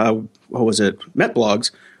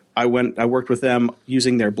 MetBlogs, I worked with them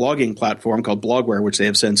using their blogging platform called Blogware, which they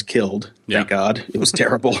have since killed. Yeah. Thank God. It was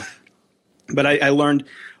terrible. But I learned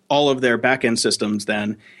all of their back-end systems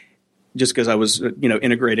then, just because I was,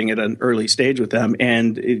 integrating at an early stage with them.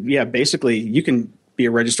 And basically you can be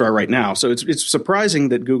a registrar right now. So it's surprising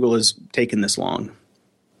that Google has taken this long.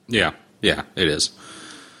 Yeah, it is.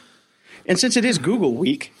 And since it is Google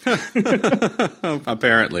Week.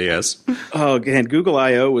 Apparently, yes. Oh, and Google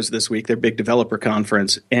I.O. was this week, their big developer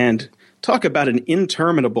conference. And talk about an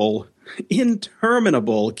interminable keynote.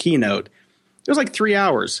 It was like 3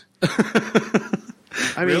 hours.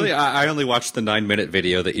 Really? I only watched the 9-minute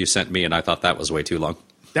video that you sent me, and I thought that was way too long.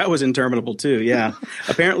 That was interminable too, yeah.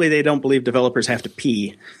 Apparently they don't believe developers have to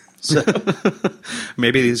pee. So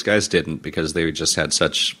maybe these guys didn't because they just had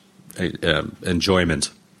such enjoyment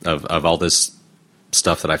of all this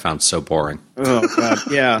stuff that I found so boring. Oh, God,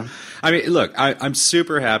 yeah. I mean, look, I'm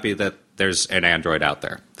super happy that there's an Android out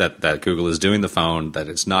there, that Google is doing the phone, that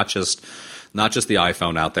it's not just the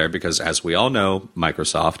iPhone out there, because as we all know,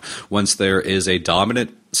 Microsoft, once there is a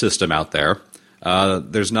dominant system out there,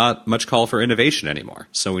 there's not much call for innovation anymore.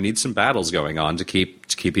 So we need some battles going on to keep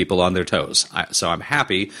people on their toes. So I'm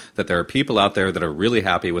happy that there are people out there that are really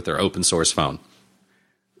happy with their open source phone.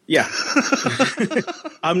 Yeah.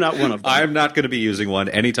 I'm not one of them. I'm not going to be using one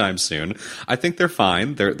anytime soon. I think they're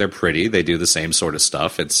fine. They're pretty. They do the same sort of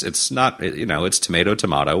stuff. It's not, it's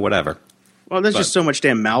tomato, whatever. Well, there's just so much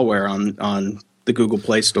damn malware on the Google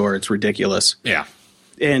Play Store. It's ridiculous. Yeah.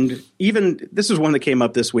 And even, this is one that came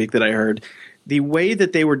up this week that I heard. The way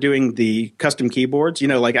that they were doing the custom keyboards,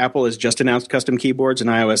 like Apple has just announced custom keyboards in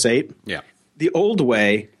iOS 8. Yeah. The old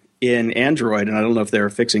way in Android, and I don't know if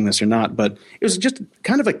they're fixing this or not, but it was just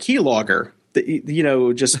kind of a keylogger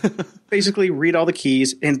that, just basically read all the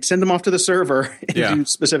keys and send them off to the server and do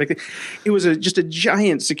specific things. It was just a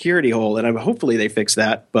giant security hole, and hopefully they fix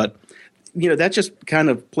that. But, that just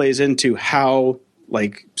kind of plays into how,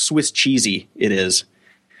 Swiss cheesy it is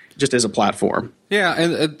just as a platform. Yeah,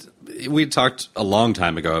 and we talked a long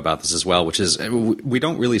time ago about this as well, which is we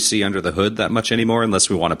don't really see under the hood that much anymore unless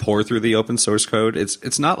we want to pour through the open source code.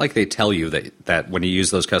 It's not like they tell you that when you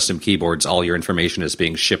use those custom keyboards, all your information is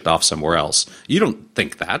being shipped off somewhere else. You don't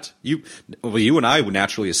think that. You and I would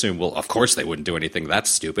naturally assume, well, of course they wouldn't do anything that's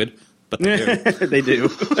stupid, but they do. They do.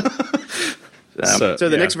 So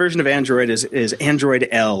the next version of Android is Android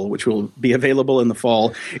L, which will be available in the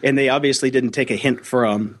fall. And they obviously didn't take a hint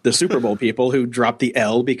from the Super Bowl people who dropped the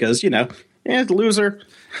L because, loser.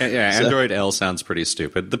 Yeah, Android L sounds pretty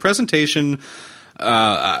stupid. The presentation,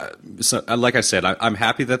 like I said, I'm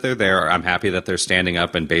happy that they're there. I'm happy that they're standing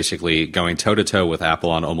up and basically going toe-to-toe with Apple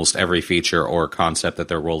on almost every feature or concept that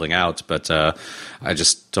they're rolling out. But I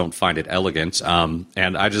just don't find it elegant. And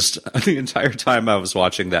the entire time I was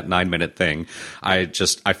watching that 9-minute thing, I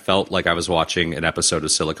felt like I was watching an episode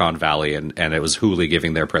of Silicon Valley, and it was Hulu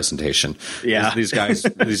giving their presentation. Yeah. These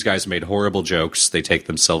guys made horrible jokes. They take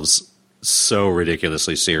themselves so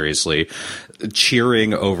ridiculously seriously,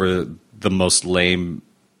 cheering over the most lame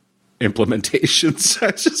implementations.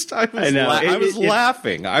 I was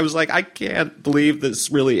laughing. I was like, I can't believe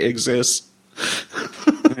this really exists.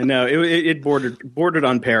 I know it bordered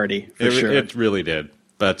on parody for sure. It really did.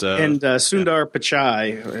 But and Sundar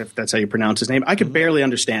Pichai, if that's how you pronounce his name, I could barely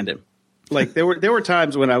understand him. Like there were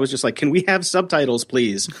times when I was just like, "Can we have subtitles,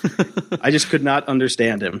 please?" I just could not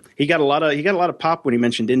understand him. He got a lot of pop when he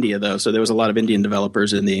mentioned India, though. So there was a lot of Indian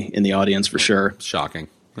developers in the audience for sure. Shocking.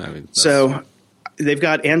 I mean, so they've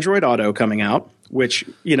got Android Auto coming out, which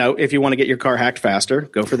if you want to get your car hacked faster,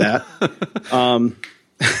 go for that.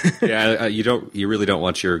 You really don't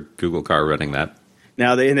want your Google car running that.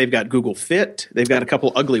 Now they've got Google Fit. They've got a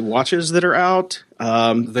couple ugly watches that are out.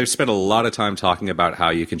 They've spent a lot of time talking about how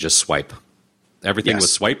you can just swipe. Everything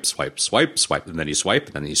was swipe, swipe, swipe, swipe, and then you swipe,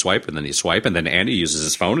 and then you swipe, and then you swipe, and then Andy uses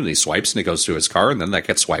his phone and he swipes and it goes to his car, and then that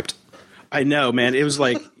gets swiped. I know, man. It was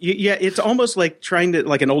like, it's almost like trying to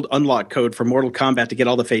like an old unlock code for Mortal Kombat to get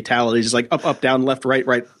all the fatalities, like up, up, down, left,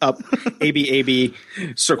 right, up, A, B,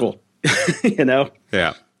 circle.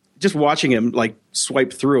 Yeah. Just watching him like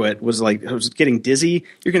swipe through it was like, I was getting dizzy.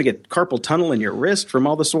 You're going to get carpal tunnel in your wrist from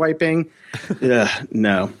all the swiping.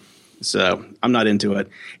 No. So I'm not into it.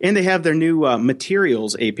 And they have their new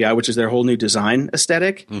materials API, which is their whole new design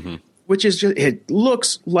aesthetic, which is just, it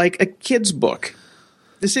looks like a kid's book.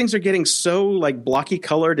 These things are getting so like blocky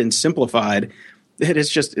colored and simplified that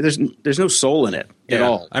it's just, there's no soul in it at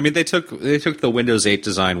all. I mean, they took the Windows 8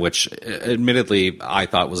 design, which admittedly I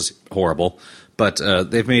thought was horrible, but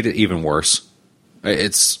they've made it even worse.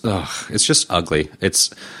 It's just ugly.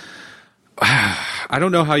 I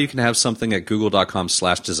don't know how you can have something at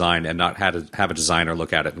google.com/design and not have a designer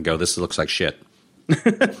look at it and go, this looks like shit.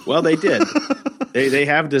 Well, they did. They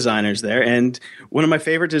have designers there, and one of my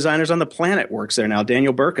favorite designers on the planet works there now,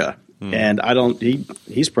 Daniel Burka. And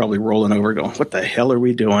he's probably rolling over going, what the hell are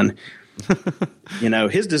we doing?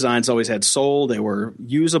 His designs always had soul. They were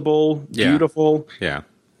usable, beautiful. Yeah.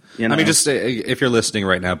 I mean, just if you're listening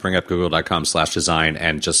right now, bring up google.com/design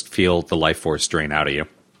and just feel the life force drain out of you.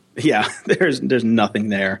 Yeah, there's nothing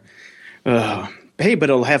there. Hey, but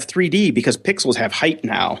it'll have 3D because pixels have height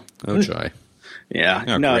now. Oh, joy. Yeah.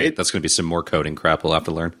 Oh, no, great. That's going to be some more coding crap we'll have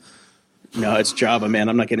to learn. No, it's Java, man.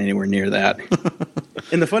 I'm not getting anywhere near that.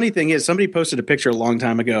 And the funny thing is, somebody posted a picture not a long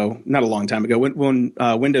time ago, when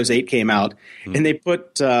Windows 8 came out, and they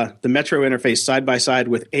put the Metro interface side by side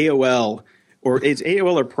with AOL, or it's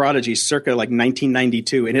AOL or Prodigy circa like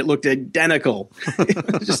 1992, and it looked identical.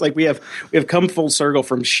 Just like we have come full circle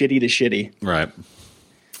from shitty to shitty. Right.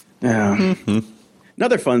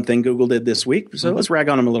 Another fun thing Google did this week, so let's rag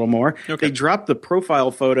on them a little more. Okay. They dropped the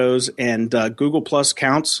profile photos and Google Plus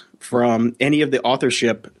counts from any of the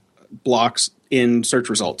authorship blocks in search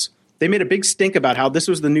results. They made a big stink about how this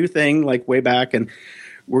was the new thing, like way back, and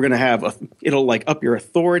we're going to have it'll like up your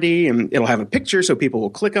authority, and it'll have a picture so people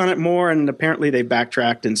will click on it more. And apparently they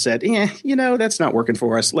backtracked and said, that's not working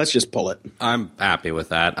for us. Let's just pull it. I'm happy with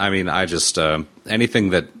that. I mean, I just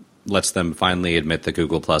anything that lets them finally admit that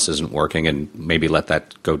Google Plus isn't working and maybe let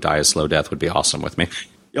that go die a slow death would be awesome with me.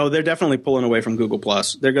 Oh, they're definitely pulling away from Google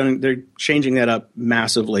Plus. They're changing that up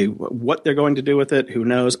massively. What they're going to do with it, who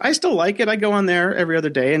knows? I still like it. I go on there every other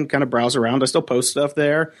day and kind of browse around. I still post stuff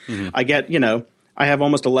there. I get, I have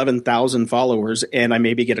almost 11,000 followers, and I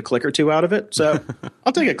maybe get a click or two out of it. So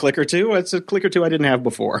I'll take a click or two. It's a click or two I didn't have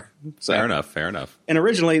before. So, fair enough. And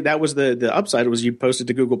originally, that was the upside, was you posted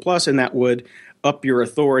to Google Plus, and that would up your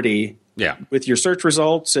authority with your search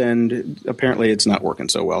results. And apparently, it's not working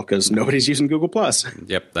so well because nobody's using Google Plus.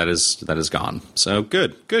 Yep, that is gone. So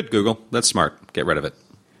good, Google. That's smart. Get rid of it.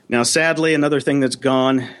 Now, sadly, another thing that's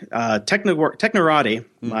gone, Technorati,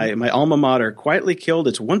 my alma mater, quietly killed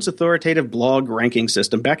its once authoritative blog ranking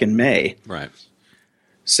system back in May. Right.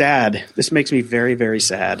 Sad. This makes me very, very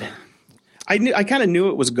sad. I kind of knew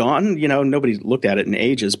it was gone. Nobody looked at it in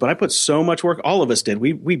ages, but I put so much work. All of us did.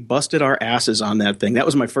 We busted our asses on that thing. That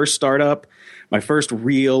was my first startup, my first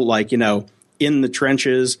real, in the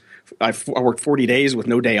trenches. I worked 40 days with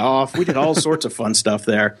no day off. We did all sorts of fun stuff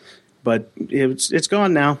there. But it's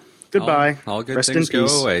gone now. Goodbye. All good Rest things in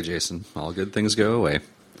peace. go away, Jason. All good things go away.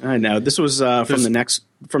 I know. This was from the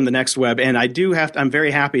next web, and I'm very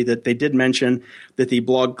happy that they did mention that the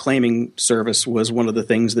blog claiming service was one of the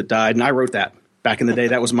things that died, and I wrote that back in the day.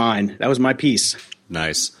 That was mine. That was my piece.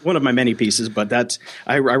 Nice. One of my many pieces, but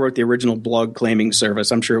I wrote the original blog claiming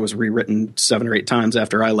service. I'm sure it was rewritten 7 or 8 times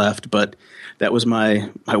after I left, but that was my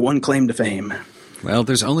one claim to fame. Well,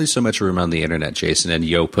 there's only so much room on the internet, Jason, and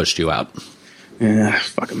Yo pushed you out. Yeah,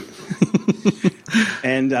 fuck him.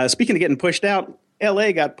 And speaking of getting pushed out,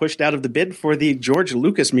 L.A. got pushed out of the bid for the George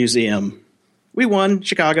Lucas Museum. We won,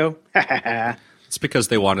 Chicago. It's because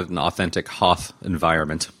they wanted an authentic Hoth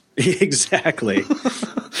environment. Exactly.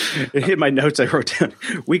 In my notes, I wrote down,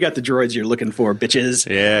 "We got the droids you're looking for, bitches."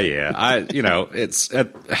 Yeah.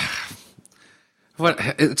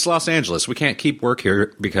 It's Los Angeles. We can't keep work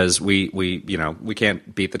here because we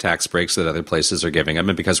can't beat the tax breaks that other places are giving them,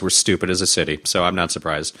 and because we're stupid as a city. So I'm not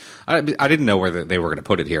surprised. I didn't know where they were going to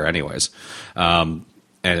put it here, anyways. And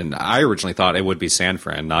I originally thought it would be San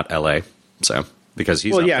Fran, not L.A. So because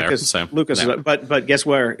he's up there. So Lucas, but guess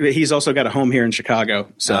where? He's also got a home here in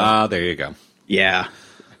Chicago. So there you go. Yeah.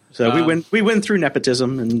 So we win through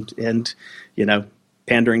nepotism and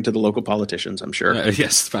pandering to the local politicians, I'm sure.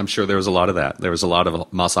 Yes, I'm sure there was a lot of that. There was a lot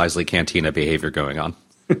of Mos Eisley Cantina behavior going on.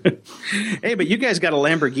 Hey, but you guys got a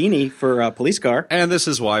Lamborghini for a police car. And this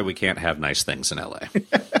is why we can't have nice things in L.A.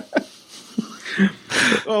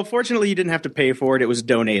 Well, fortunately, you didn't have to pay for it. It was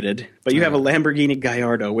donated. But you have a Lamborghini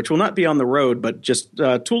Gallardo, which will not be on the road, but just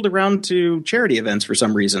tooled around to charity events for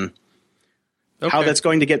some reason. Okay. How that's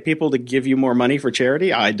going to get people to give you more money for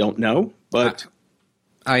charity, I don't know. But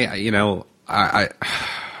I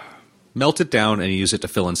melt it down and use it to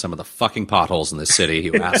fill in some of the fucking potholes in this city,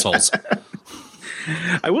 you assholes.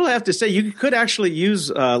 I will have to say, you could actually use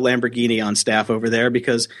Lamborghini on staff over there,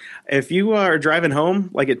 because if you are driving home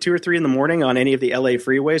like at 2 or 3 in the morning on any of the LA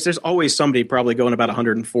freeways, there's always somebody probably going about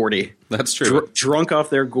 140. That's true. Drunk off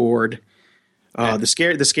their gourd.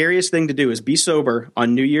 The scariest thing to do is be sober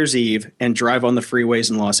on New Year's Eve and drive on the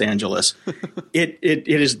freeways in Los Angeles. It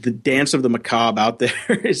is the dance of the macabre out there.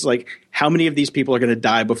 It's like, how many of these people are going to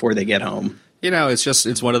die before they get home?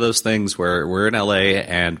 It's one of those things where we're in LA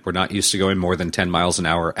and we're not used to going more than 10 miles an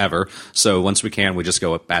hour ever. So once we can, we just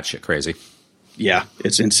go batshit crazy. Yeah,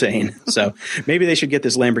 it's insane. So maybe they should get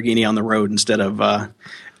this Lamborghini on the road instead of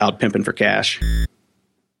out pimping for cash.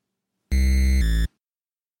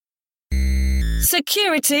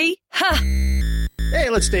 Security? Ha! Hey,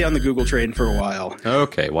 let's stay on the Google train for a while.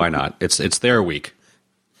 Okay, why not? It's their week.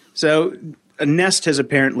 So Nest has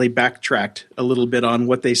apparently backtracked a little bit on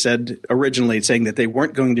what they said originally, saying that they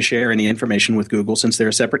weren't going to share any information with Google since they're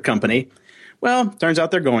a separate company. Well, turns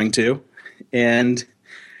out they're going to. And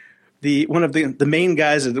one of the main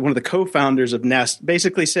guys, one of the co-founders of Nest,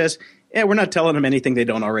 basically says, "Yeah, we're not telling them anything they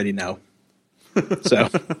don't already know." So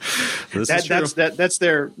that's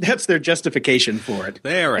their justification for it.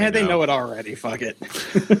 They know it already. Fuck it.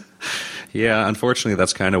 Yeah, unfortunately,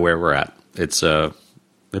 that's kind of where we're at.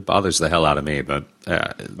 It bothers the hell out of me, but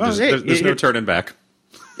there's no turning back.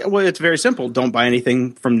 Well, it's very simple. Don't buy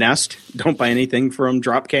anything from Nest. Don't buy anything from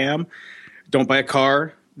Dropcam. Don't buy a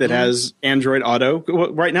car that has Android Auto.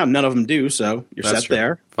 Well, right now, none of them do, so you're set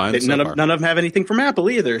there. Fine, none of them have anything from Apple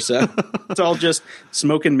either, so it's all just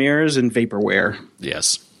smoke and mirrors and vaporware.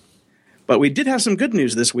 Yes. But we did have some good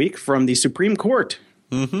news this week from the Supreme Court.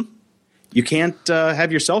 Mm-hmm. You can't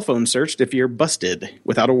have your cell phone searched if you're busted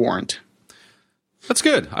without a warrant. That's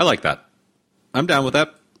good. I like that. I'm down with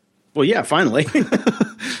that. Well, yeah, finally.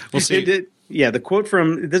 We'll see. The quote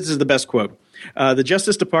this is the best quote. The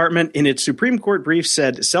Justice Department, in its Supreme Court brief,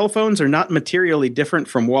 said cell phones are not materially different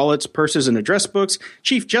from wallets, purses, and address books.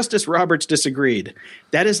 Chief Justice Roberts disagreed.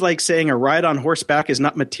 That is like saying a ride on horseback is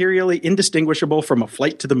not materially indistinguishable from a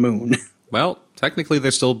flight to the moon. Well, technically,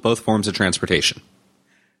 they're still both forms of transportation.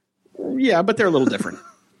 Yeah, but they're a little different.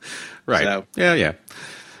 Right. So. Yeah.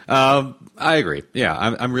 I agree. Yeah,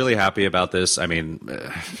 I'm really happy about this. I mean,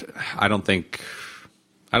 I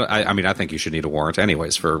think you should need a warrant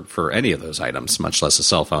anyways for any of those items, much less a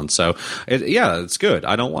cell phone. So, it's good.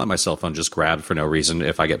 I don't want my cell phone just grabbed for no reason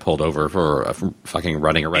if I get pulled over for fucking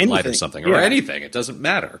running a red light or something or anything. It doesn't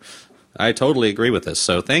matter. I totally agree with this.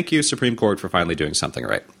 So, thank you, Supreme Court, for finally doing something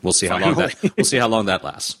right. We'll see how long that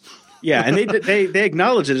lasts. Yeah, and they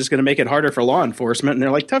acknowledge that it's going to make it harder for law enforcement, and they're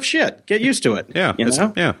like, tough shit. Get used to it. Yeah,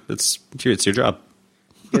 it's your job.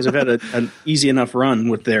 You guys have had an easy enough run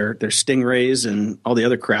with their stingrays and all the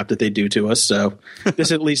other crap that they do to us, so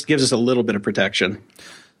this at least gives us a little bit of protection.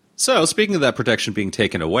 So, speaking of that protection being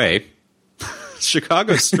taken away,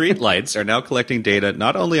 Chicago streetlights are now collecting data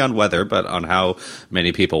not only on weather, but on how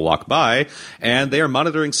many people walk by, and they are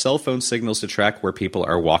monitoring cell phone signals to track where people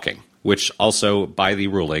are walking, which also, by the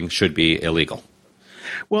ruling, should be illegal.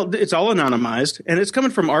 Well, it's all anonymized, and it's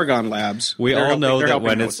coming from Argonne Labs. We all know that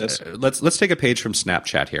when it's let's take a page from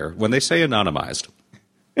Snapchat here. When they say anonymized,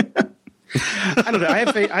 I don't know.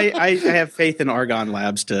 I have faith in Argonne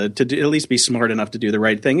Labs to at least be smart enough to do the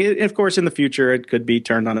right thing. Of course, in the future, it could be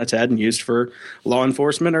turned on its head and used for law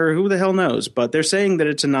enforcement or who the hell knows. But they're saying that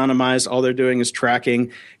it's anonymized. All they're doing is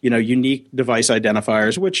tracking, unique device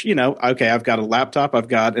identifiers, which, okay, I've got a laptop, I've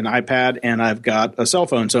got an iPad, and I've got a cell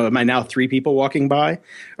phone. So am I now 3 people walking by?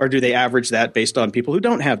 Or do they average that based on people who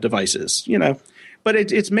don't have devices? but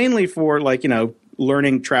it's mainly for like,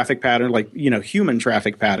 learning traffic pattern, like, human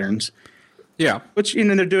traffic patterns. Yeah. Which,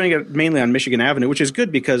 they're doing it mainly on Michigan Avenue, which is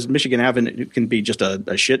good because Michigan Avenue can be just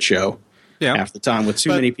a shit show half the time with too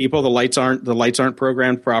many people. The lights aren't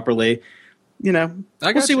programmed properly.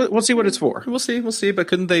 We'll see what it's for. We'll see. But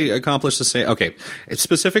couldn't they accomplish the same? Okay, it's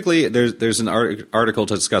specifically there's an article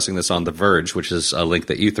discussing this on The Verge, which is a link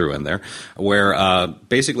that you threw in there, where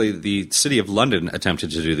basically the city of London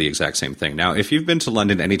attempted to do the exact same thing. Now, if you've been to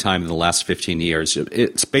London any time in the last 15 years,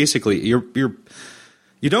 it's basically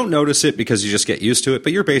you don't notice it because you just get used to it,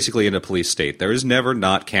 but you're basically in a police state. There is never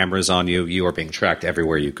not cameras on you. You are being tracked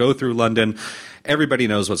everywhere you go through London. Everybody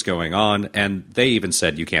knows what's going on, and they even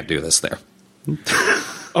said you can't do this there.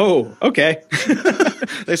 Oh, okay.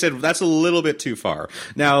 They said that's a little bit too far.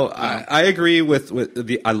 Now, I agree with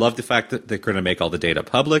I love the fact that they're going to make all the data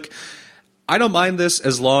public. I don't mind this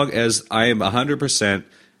as long as I am 100%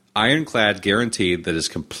 ironclad guaranteed that it's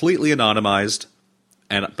completely anonymized.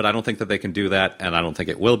 But I don't think that they can do that, and I don't think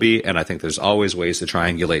it will be, and I think there's always ways to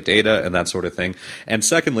triangulate data and that sort of thing. And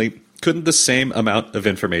secondly, couldn't the same amount of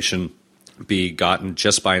information be gotten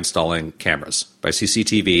just by installing cameras, by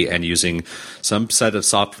CCTV, and using some set of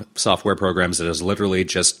software programs that is literally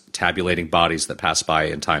just tabulating bodies that pass by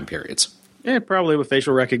in time periods? Yeah, probably with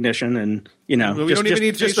facial recognition and, we don't even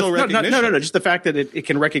need facial recognition. No, just the fact that it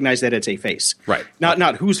can recognize that it's a face. Right.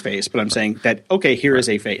 Not whose face, but I'm saying that, okay, here is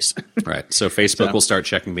a face. Right. So Facebook will start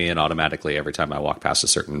checking me in automatically every time I walk past a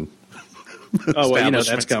certain Oh, well,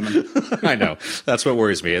 that's coming. I know. That's what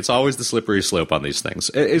worries me. It's always the slippery slope on these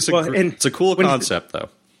things. It's a cool concept, though.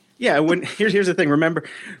 Yeah, here's the thing. Remember,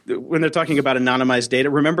 when they're talking about anonymized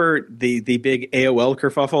data, remember the big AOL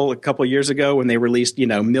kerfuffle a couple of years ago when they released,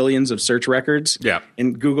 millions of search records? Yeah.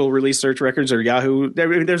 And Google released search records, or Yahoo.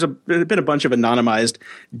 There's been a bunch of anonymized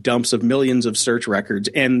dumps of millions of search records.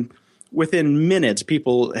 And within minutes,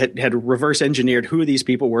 people had reverse engineered who these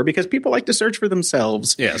people were because people like to search for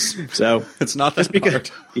themselves. Yes. So it's not that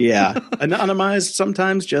hard. Yeah. Anonymized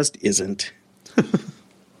sometimes just isn't.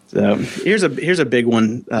 So here's a big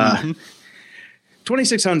one.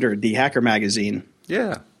 2600, the hacker magazine.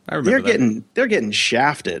 Yeah, I remember they're getting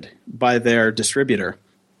shafted by their distributor,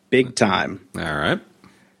 big time. All right.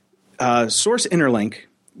 Source Interlink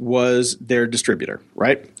was their distributor,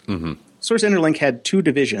 right? Mm-hmm. Source Interlink had two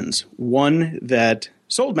divisions: one that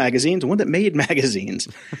sold magazines and one that made magazines.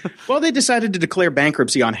 Well, they decided to declare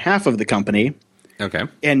bankruptcy on half of the company. Okay.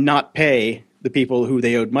 And not pay the people who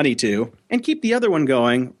they owed money to, and keep the other one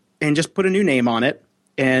going, and just put a new name on it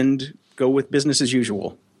and go with business as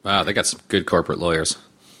usual. Wow, they got some good corporate lawyers.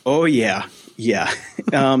 Oh, yeah. Yeah.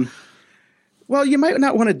 Well, you might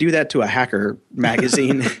not want to do that to a hacker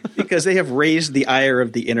magazine because they have raised the ire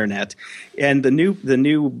of the internet. And the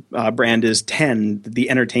new brand is 10,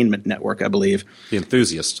 the Entertainment Network, I believe. The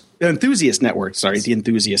Enthusiast. The Enthusiast Network. Sorry, the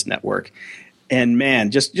Enthusiast Network. And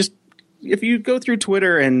man, just if you go through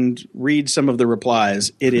Twitter and read some of the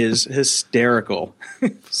replies, it is hysterical.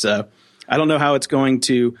 So I don't know how it's going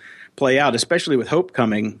to play out, especially with Hope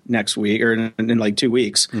coming next week or in like 2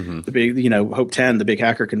 weeks. Mm-hmm. The big, Hope 10, the big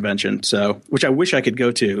hacker convention. So, which I wish I could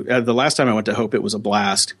go to. The last time I went to Hope, it was a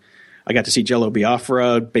blast. I got to see Jello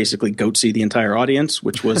Biafra basically goat see the entire audience,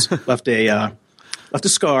 which was left a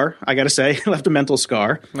scar, I got to say, left a mental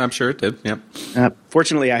scar. I'm sure it did, yep.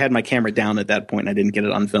 Fortunately, I had my camera down at that point and I didn't get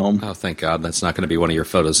it on film. Oh, thank God. That's not going to be one of your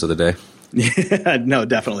photos of the day. Yeah, no,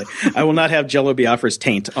 definitely. I will not have Jello Biafra's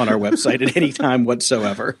taint on our website at any time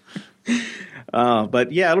whatsoever.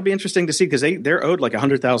 But yeah, it'll be interesting to see because they're owed like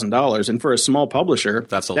 $100,000, and for a small publisher,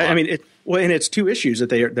 that's a lot. I mean, and it's two issues that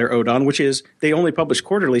they're owed on, which is they only publish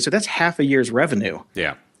quarterly, so that's half a year's revenue.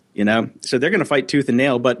 Yeah, so they're going to fight tooth and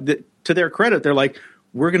nail. But to their credit, they're like,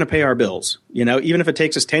 we're going to pay our bills. Even if it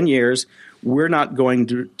takes us 10 years, we're not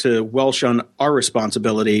going to welsh on our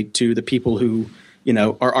responsibility to the people who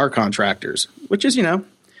are our contractors. Which is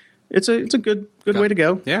it's a good way to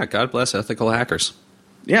go. Yeah, God bless ethical hackers.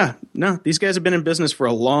 Yeah, no, these guys have been in business for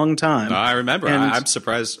a long time. I remember. I'm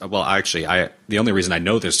surprised. Well, actually, the only reason I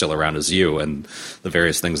know they're still around is you and the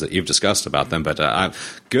various things that you've discussed about them. But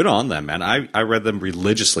good on them, man. I read them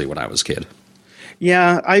religiously when I was a kid.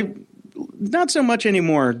 Yeah, not so much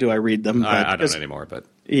anymore do I read them. I don't anymore, but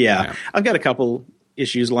yeah, I've got a couple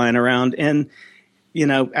issues lying around, and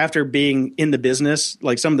after being in the business,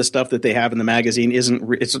 like some of the stuff that they have in the magazine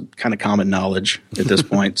it's kind of common knowledge at this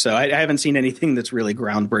point. So I haven't seen anything that's really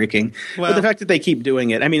groundbreaking. Well, but the fact that they keep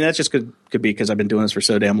doing it, I mean, that's just could be because I've been doing this for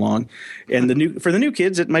so damn long. And for the new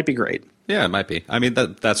kids, it might be great. Yeah, it might be. I mean,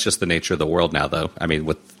 that's just the nature of the world now, though. I mean,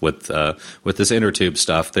 with this inner tube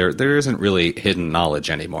stuff, there isn't really hidden knowledge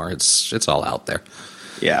anymore. It's all out there.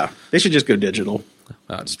 Yeah, they should just go digital.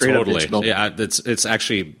 Straight up digital. Yeah, it's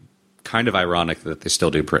actually kind of ironic that they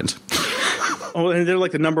still do print. Oh, and they're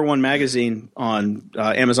like the #1 magazine on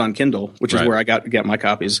Amazon Kindle, which is where I get my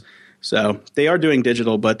copies. So they are doing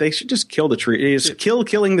digital, but they should just kill the trees.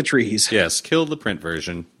 Killing the trees. Yes, kill the print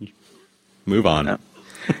version. Move on. Yeah.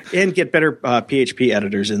 And get better PHP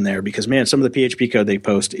editors in there because, man, some of the PHP code they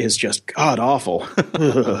post is just god-awful.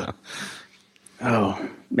 Oh,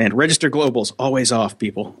 man, register globals, always off,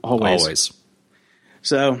 people. Always.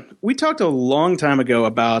 So we talked a long time ago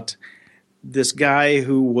about this guy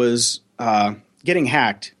who was getting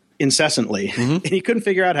hacked incessantly, and he couldn't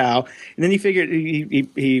figure out how. And then he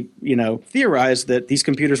theorized that these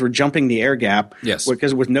computers were jumping the air gap,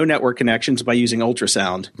 because with no network connections by using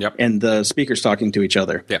ultrasound, and the speakers talking to each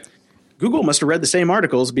other. Yep. Google must have read the same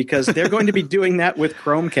articles because they're going to be doing that with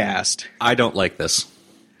Chromecast. I don't like this.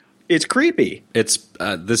 It's creepy.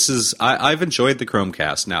 I've enjoyed the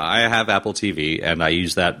Chromecast. Now, I have Apple TV, and I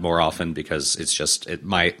use that more often because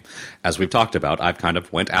as we've talked about, I've kind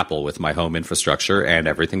of went Apple with my home infrastructure, and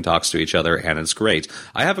everything talks to each other, and it's great.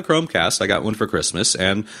 I have a Chromecast. I got one for Christmas,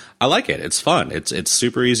 and I like it. It's fun. It's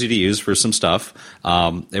super easy to use for some stuff.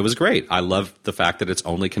 It was great. I love the fact that it's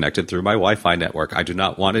only connected through my Wi-Fi network. I do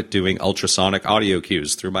not want it doing ultrasonic audio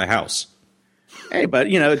cues through my house. Hey, but,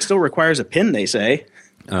 it still requires a PIN, they say.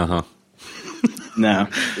 Uh-huh. No,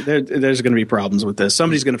 there's going to be problems with this.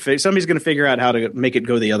 Somebody's going to figure out how to make it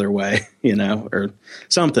go the other way, or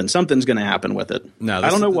something. Something's going to happen with it. No,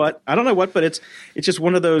 I don't know what, but it's just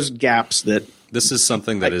one of those gaps that. This is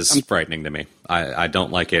something that is frightening to me. I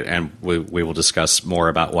don't like it, and we will discuss more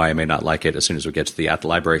about why I may not like it as soon as we get to the At the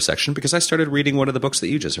Library section, because I started reading one of the books that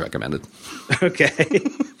you just recommended. Okay.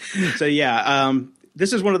 So, yeah,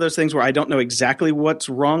 this is one of those things where I don't know exactly what's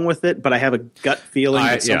wrong with it, but I have a gut feeling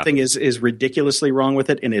that something is ridiculously wrong with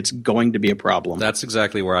it, and it's going to be a problem. That's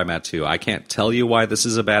exactly where I'm at, too. I can't tell you why this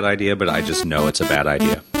is a bad idea, but I just know it's a bad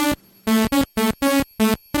idea.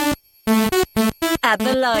 At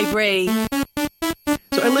the library.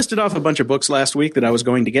 So I listed off a bunch of books last week that I was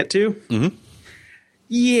going to get to. Mm-hmm.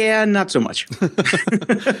 Yeah, not so much.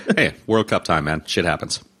 Hey, World Cup time, man. Shit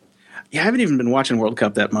happens. Yeah, I haven't even been watching World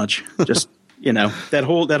Cup that much. Just... that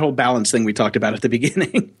whole balance thing we talked about at the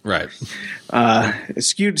beginning. Right.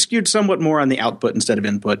 Skewed somewhat more on the output instead of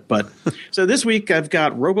input. But so this week I've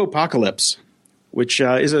got Robopocalypse, which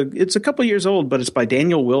it's a couple years old, but it's by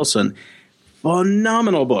Daniel Wilson.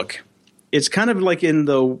 Phenomenal book. It's kind of like in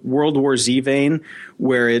the World War Z vein,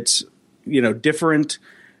 where it's different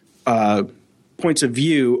points of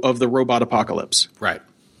view of the robot apocalypse. Right.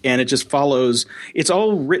 And it just follows – it's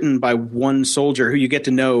all written by one soldier who you get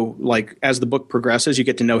to know, like, as the book progresses, you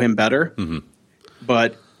get to know him better. Mm-hmm.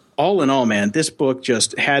 But all in all, man, this book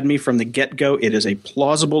just had me from the get-go. It is a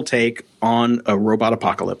plausible take on a robot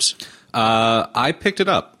apocalypse. I picked it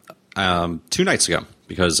up 2 nights ago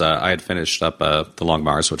because I had finished up The Long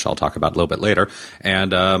Mars, which I'll talk about a little bit later.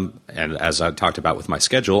 And as I talked about with my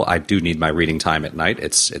schedule, I do need my reading time at night.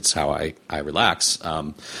 It's how I relax.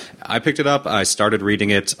 I picked it up. I started reading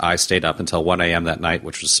it. I stayed up until 1 a.m. that night,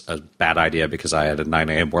 which was a bad idea because I had a 9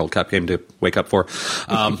 a.m. World Cup game to wake up for.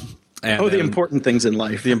 The important things in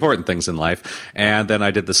life. The important things in life. And then I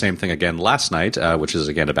did the same thing again last night, which is,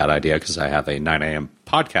 again, a bad idea because I have a 9 a.m.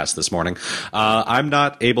 podcast this morning. I'm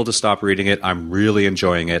not able to stop reading it. I'm really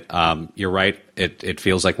enjoying it. You're right. It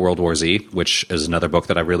feels like World War Z, which is another book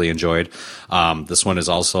that I really enjoyed. This one is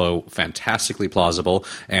also fantastically plausible.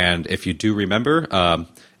 And if you do remember,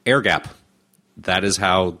 air gap. That is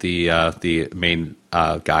how the main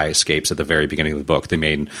guy escapes at the very beginning of the book, the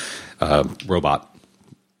main robot.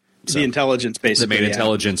 So the intelligence, basically. The main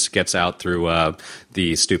intelligence gets out through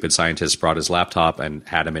the stupid scientist brought his laptop and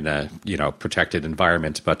had him in a protected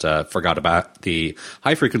environment, but forgot about the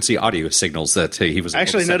high frequency audio signals that he was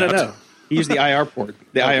actually able to send out. No. He used the IR port.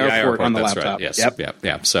 The IR port on the that's laptop. Right. Yes. Yep.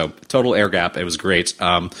 Yeah. So total air gap. It was great.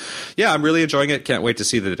 I'm really enjoying it. Can't wait to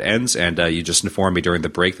see that it ends. And you just informed me during the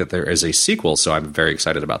break that there is a sequel, so I'm very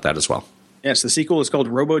excited about that as well. Yes, the sequel is called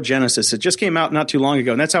Robogenesis. It just came out not too long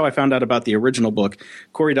ago, and that's how I found out about the original book.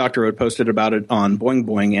 Cory Doctorow had posted about it on Boing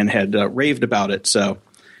Boing and had raved about it. So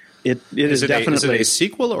it is definitely... Is it a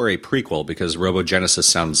sequel or a prequel? Because Robogenesis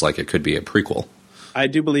sounds like it could be a prequel. I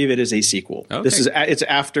do believe it is a sequel. Okay. It's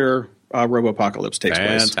after Robopocalypse takes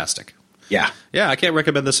place. Fantastic. Yeah. Yeah, I can't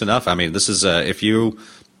recommend this enough. I mean, this is if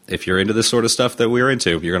you're into this sort of stuff that we're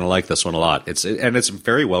into, you're going to like this one a lot. It's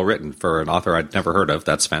very well written for an author I'd never heard of.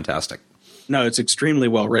 That's fantastic. No, it's extremely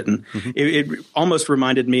well written. Mm-hmm. It almost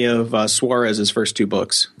reminded me of Suarez's first 2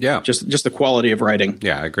 books. Yeah. Just the quality of writing.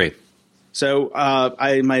 Yeah, I agree. So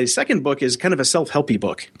my second book is kind of a self-helpy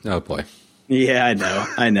book. Oh, boy. Yeah,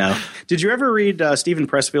 I know. Did you ever read Stephen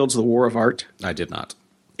Pressfield's The War of Art? I did not.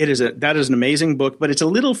 That is an amazing book, but it's a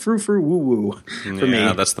little frou-frou woo-woo for me.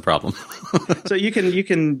 Yeah, that's the problem. So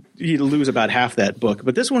you lose about half that book.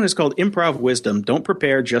 But this one is called Improv Wisdom, Don't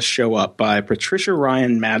Prepare, Just Show Up by Patricia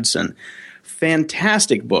Ryan Madsen.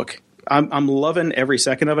 Fantastic book. I'm loving every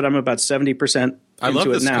second of it. I'm about 70%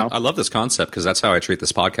 into it now. I love this concept because that's how I treat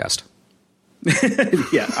this podcast.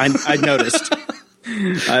 Yeah, I noticed.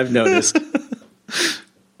 I've noticed.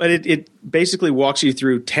 But it basically walks you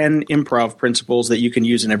through 10 improv principles that you can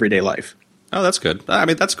use in everyday life. Oh, that's good. I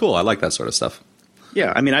mean, that's cool. I like that sort of stuff.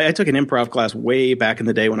 Yeah, I mean, I took an improv class way back in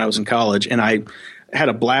the day when I was in college, and I had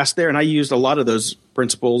a blast there, and I used a lot of those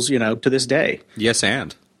principles, to this day. Yes,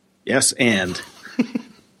 and.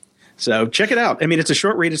 So check it out. I mean, it's a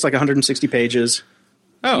short read. It's like 160 pages.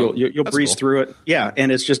 Oh, you'll breeze cool. through it. Yeah,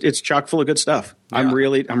 and it's chock full of good stuff. Yeah. I'm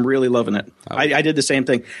really loving it. Oh. I did the same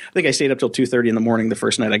thing. I think I stayed up till 2:30 in the morning the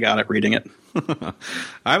first night I got it reading it.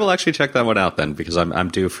 I will actually check that one out then because I'm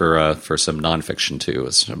due for some nonfiction too.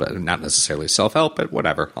 Not necessarily self-help, but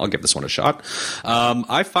whatever. I'll give this one a shot.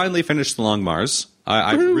 I finally finished The Long Mars.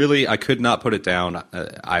 I could not put it down.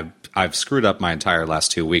 I've screwed up my entire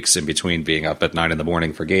last 2 weeks in between being up at 9 in the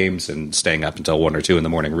morning for games and staying up until 1 or 2 in the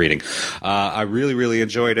morning reading. I really, really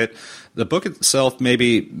enjoyed it. The book itself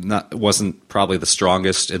wasn't probably the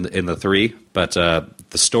strongest in the three, but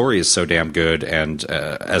the story is so damn good. And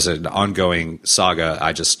as an ongoing saga,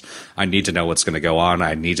 I need to know what's going to go on.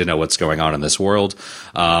 I need to know what's going on in this world.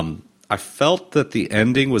 I felt that the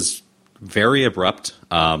ending was very abrupt.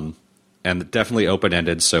 And definitely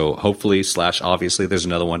open-ended, so hopefully / obviously there's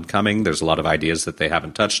another one coming. There's a lot of ideas that they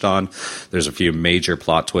haven't touched on. There's a few major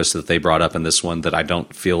plot twists that they brought up in this one that I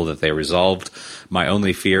don't feel that they resolved. My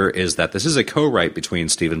only fear is that this is a co-write between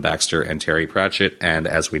Stephen Baxter and Terry Pratchett, and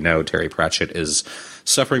as we know, Terry Pratchett is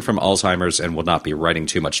suffering from Alzheimer's and will not be writing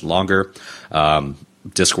too much longer.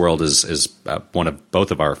 Discworld is one of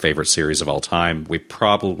both of our favorite series of all time. We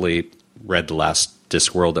probably read the last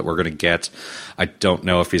Discworld that we're going to get. I don't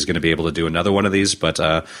know if he's going to be able to do another one of these, but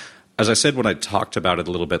as I said when I talked about it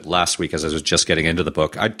a little bit last week as I was just getting into the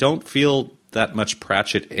book, I don't feel that much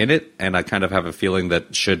Pratchett in it, and I kind of have a feeling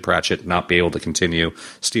that should Pratchett not be able to continue,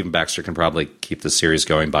 Stephen Baxter can probably keep the series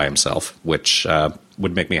going by himself, which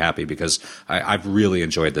would make me happy because I've really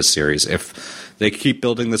enjoyed this series. If they keep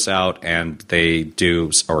building this out and they do,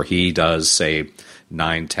 or he does, say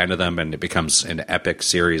 9, 10 of them, and it becomes an epic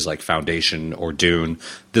series like Foundation or Dune,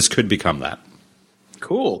 this could become that.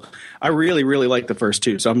 Cool. I really, really like the first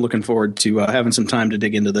two, so I'm looking forward to having some time to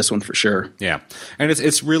dig into this one for sure. Yeah, and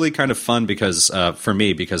it's really kind of fun because for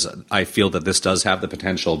me, because I feel that this does have the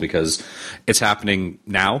potential because it's happening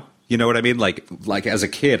now. You know what I mean? Like as a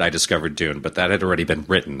kid, I discovered Dune, but that had already been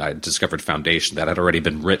written. I discovered Foundation, that had already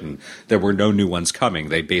been written. There were no new ones coming.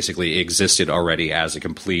 They basically existed already as a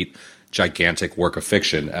complete gigantic work of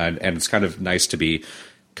fiction, and it's kind of nice to be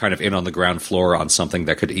kind of in on the ground floor on something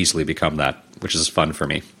that could easily become that, which is fun for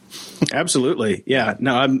me. Absolutely. Yeah.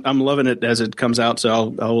 No, I'm loving it as it comes out,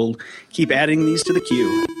 so I'll keep adding these to the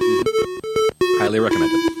queue. Highly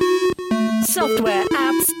recommended. Software,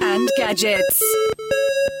 apps, and gadgets.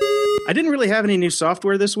 I didn't really have any new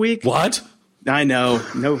software this week. What? I know.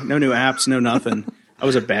 No new apps, no nothing. I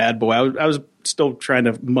was a bad boy. I was still trying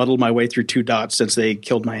to muddle my way through 2 since they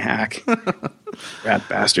killed my hack. Rat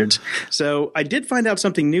bastards. So I did find out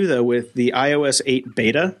something new, though, with the iOS 8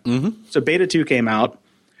 beta. Mm-hmm. So beta 2 came out.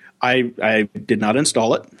 I did not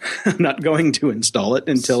install it. I'm not going to install it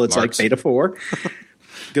until it's like beta 4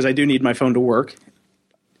 because I do need my phone to work.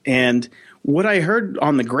 And what I heard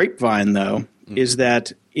on the grapevine, though, is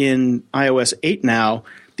that in iOS 8 now,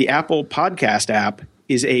 the Apple Podcast app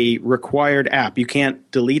is a required app. You can't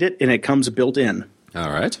delete it, and it comes built in.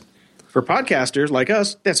 All right. For podcasters like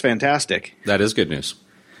us, that's fantastic. That is good news.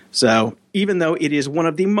 So even though it is one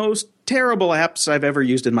of the most terrible apps I've ever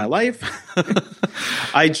used in my life,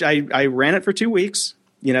 I ran it for 2 weeks,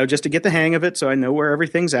 just to get the hang of it so I know where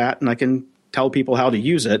everything's at and I can tell people how to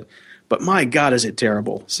use it. But my God, is it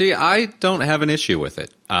terrible. See, I don't have an issue with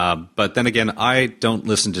it. But then again, I don't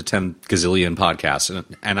listen to 10 gazillion podcasts.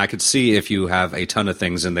 And I could see if you have a ton of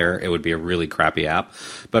things in there, it would be a really crappy app.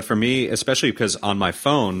 But for me, especially because on my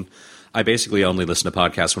phone, I basically only listen to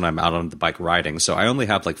podcasts when I'm out on the bike riding. So I only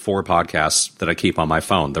have like 4 podcasts that I keep on my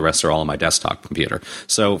phone. The rest are all on my desktop computer.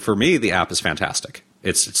 So for me, the app is fantastic.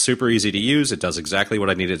 It's super easy to use. It does exactly what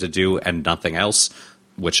I need it to do and nothing else,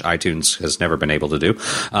 which iTunes has never been able to do.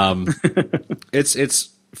 It's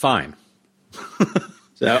fine.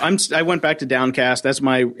 So I went back to Downcast. That's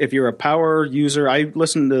if you're a power user, I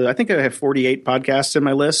think I have 48 podcasts in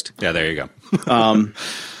my list. Yeah, there you go.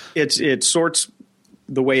 It sorts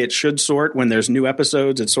the way it should sort when there's new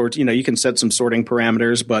episodes. It sorts, you can set some sorting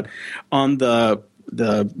parameters, but on the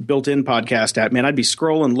built-in podcast app, man, I'd be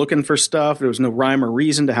scrolling looking for stuff. There was no rhyme or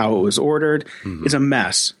reason to how it was ordered. Mm-hmm. It's a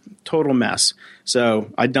mess, total mess.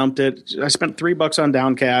 So I dumped it. I spent $3 on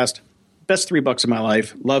Downcast. Best $3 of my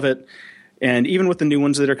life. Love it. And even with the new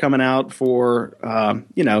ones that are coming out for,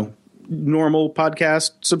 normal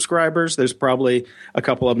podcast subscribers, there's probably a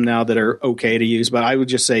couple of them now that are okay to use, but I would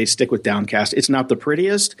just say stick with Downcast. It's not the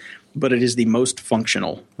prettiest, but it is the most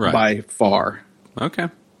functional by far. Okay,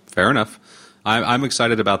 fair enough. I'm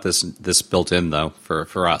excited about this built-in though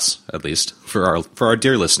for us, at least for our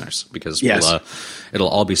dear listeners, because it'll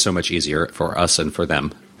all be so much easier for us and for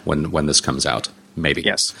them when this comes out. Maybe.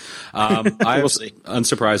 Yes. I've we'll see.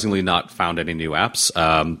 Unsurprisingly not found any new apps.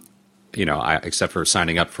 Except for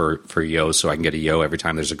signing up for Yo, so I can get a Yo every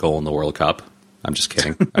time there's a goal in the World Cup. I'm just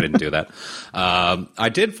kidding. I didn't do that. I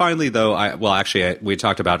did finally, though. We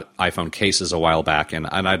talked about iPhone cases a while back, and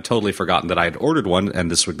I'd totally forgotten that I had ordered one,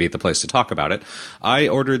 and this would be the place to talk about it. I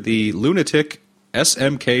ordered the Lunatic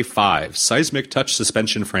SMK5 seismic touch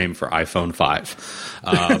suspension frame for iPhone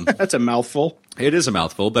 5. That's a mouthful. It is a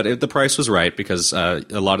mouthful, but the price was right because a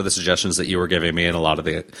lot of the suggestions that you were giving me and a lot of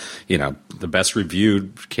the best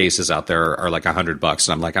reviewed cases out there are like $100,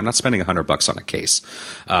 and I'm like, I'm not spending $100 on a case.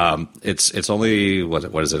 It's only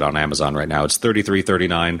what is it on Amazon right now? It's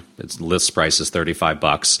 $33.39. Its list price is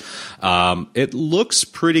 $35. It looks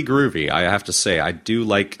pretty groovy, I have to say. I do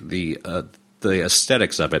like the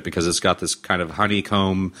aesthetics of it because it's got this kind of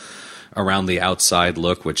honeycomb around the outside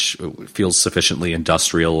look, which feels sufficiently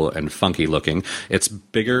industrial and funky looking. It's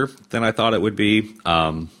bigger than I thought it would be,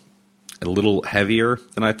 a little heavier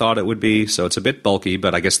than I thought it would be, so it's a bit bulky,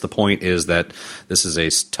 but I guess the point is that this is a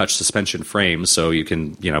touch suspension frame, so you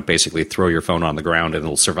can basically throw your phone on the ground and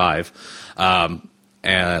it'll survive. So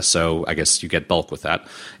I guess you get bulk with that.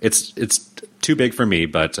 It's too big for me,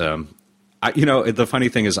 but the funny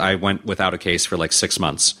thing is I went without a case for like 6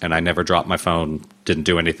 months, and I never dropped my phone, didn't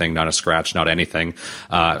do anything, not a scratch, not anything.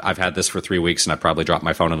 I've had this for 3 weeks, and I probably drop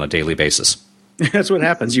my phone on a daily basis. That's what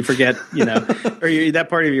happens. You forget, or that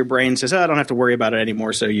part of your brain says, I don't have to worry about it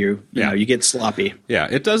anymore, so you get sloppy. Yeah,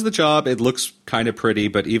 it does the job. It looks kind of pretty,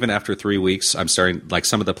 but even after 3 weeks, I'm starting, like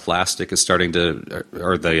some of the plastic is starting to,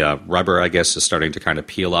 or the rubber, I guess, is starting to kind of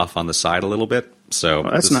peel off on the side a little bit. So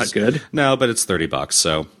that's not good. No, but it's $30,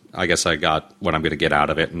 so I guess I got what I'm going to get out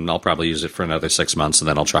of it, and I'll probably use it for another 6 months, and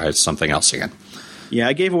then I'll try something else again. Yeah,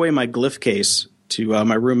 I gave away my Glyph case to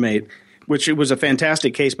my roommate, which it was a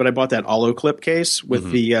fantastic case, but I bought that Olo Clip case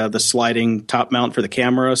with the sliding top mount for the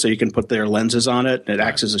camera, so you can put their lenses on it, and it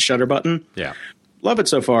acts as a shutter button. Yeah. Love it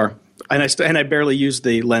so far. And I barely use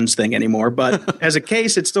the lens thing anymore, but as a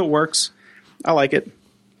case, it still works. I like it.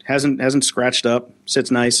 Hasn't scratched up.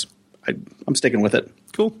 Sits nice. I'm sticking with it.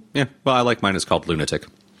 Cool. Yeah. Well, I like mine. It's called Lunatic.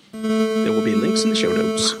 There will be links in the show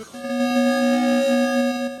notes.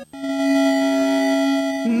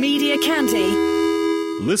 Media Candy.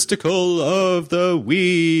 Listicle of the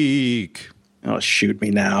week. Oh, shoot me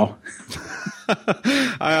now.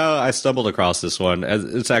 I stumbled across this one.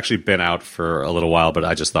 It's actually been out for a little while, but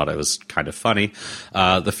I just thought it was kind of funny.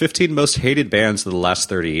 The 15 most hated bands of the last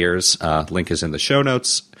 30 years. Link is in the show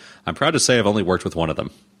notes. I'm proud to say I've only worked with one of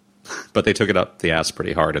them, but they took it up the ass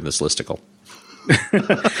pretty hard in this listicle.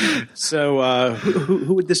 So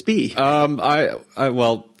who would this be?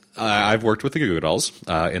 I've worked with the Goo Goo Dolls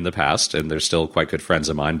in the past, and they're still quite good friends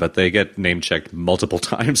of mine, but they get name-checked multiple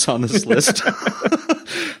times on this list.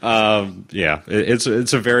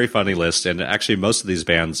 It's a very funny list, and actually most of these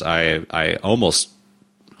bands I almost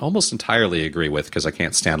entirely agree with because I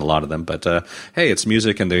can't stand a lot of them, but hey, it's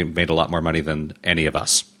music, and they made a lot more money than any of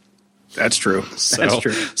us. That's true. That's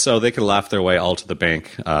true. So they can laugh their way all to the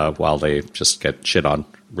bank while they just get shit on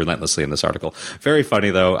relentlessly in this article. Very funny,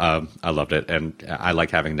 though. I loved it, and I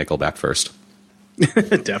like having Nickelback first.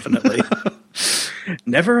 Definitely.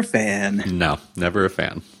 Never a fan. No, never a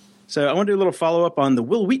fan. So I want to do a little follow-up on the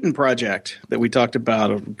Will Wheaton project that we talked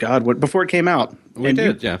about. Oh, God, before it came out. We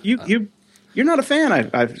did, yeah. You're not a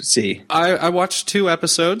fan, I see. I watched 2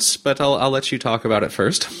 episodes, but I'll let you talk about it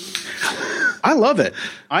first. I love it.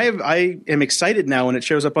 I am excited now when it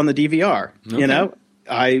shows up on the DVR.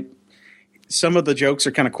 Okay. Some of the jokes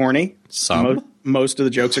are kind of corny. Most of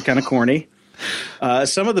the jokes are kind of corny.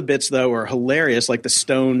 Some of the bits, though, are hilarious, like the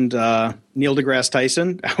stoned Neil deGrasse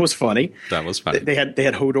Tyson. That was funny. That was funny. They had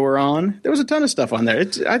Hodor on. There was a ton of stuff on there.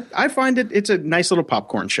 I find it's a nice little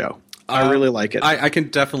popcorn show. I really like it. I can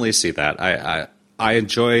definitely see that. I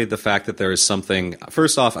enjoy the fact that there is something.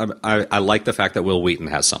 First off, I like the fact that Will Wheaton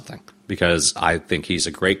has something because I think he's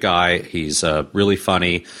a great guy. He's really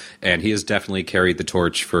funny, and he has definitely carried the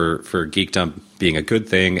torch for geekdom being a good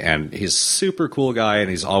thing. And he's a super cool guy, and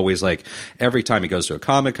he's always like, every time he goes to a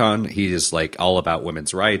Comic-Con, he is like all about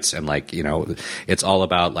women's rights, and like, you know, it's all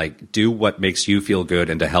about like, do what makes you feel good,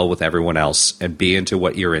 and to hell with everyone else, and be into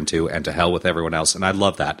what you're into, and to hell with everyone else. And I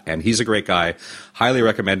love that. And he's a great guy. Highly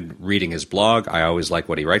recommend reading his blog. I always like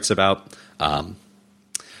what he writes about.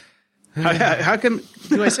 How come?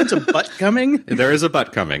 Do I sense a butt coming? There is a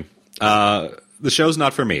butt coming. The show's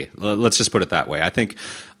not for me. Let's just put it that way. I think,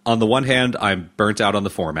 on the one hand, I'm burnt out on the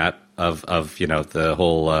format of you know, the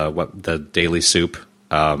whole the daily soup,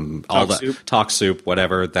 talk soup,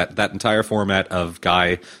 whatever, that entire format of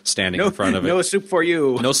guy standing in front of no soup for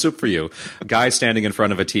you, no soup for you, a guy standing in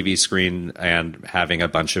front of a TV screen and having a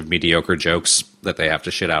bunch of mediocre jokes that they have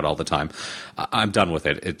to shit out all the time. I'm done with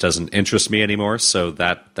it. It doesn't interest me anymore, so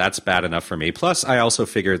that's bad enough for me. Plus, I also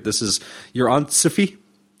figured you're on Siffy.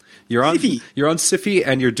 You're on Siffy,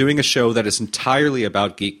 and you're doing a show that is entirely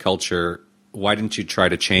about geek culture. Why didn't you try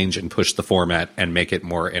to change and push the format and make it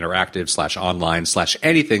more interactive / online /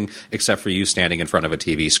 anything except for you standing in front of a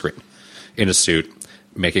TV screen in a suit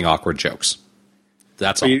making awkward jokes?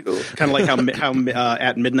 That's all. Kind of like how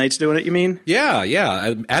At Midnight's doing it, you mean?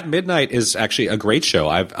 Yeah. At Midnight is actually a great show.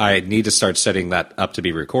 I need to start setting that up to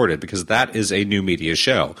be recorded, because that is a new media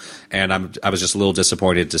show. And I was just a little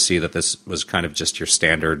disappointed to see that this was kind of just your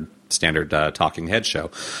standard talking head show.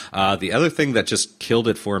 The other thing that just killed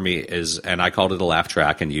it for me is, and I called it a laugh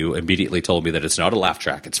track, and you immediately told me that it's not a laugh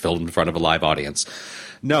track. It's filmed in front of a live audience.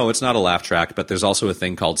 No, it's not a laugh track, but there's also a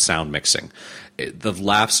thing called sound mixing. The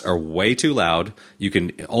laughs are way too loud. You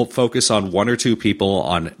can focus on one or two people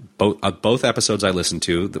on both episodes I listened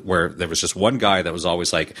to, where there was just one guy that was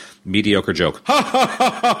always like, mediocre joke, ha ha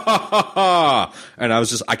ha ha ha ha, and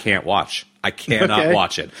I can't watch. I cannot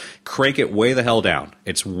watch it. Crank it way the hell down.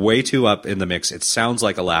 It's way too up in the mix. It sounds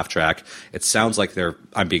like a laugh track. It sounds like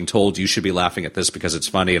I'm being told you should be laughing at this because it's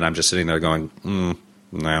funny, and I'm just sitting there going,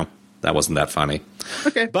 no. That wasn't that funny.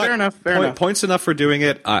 Okay, but fair enough. Points enough for doing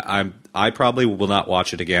it. I probably will not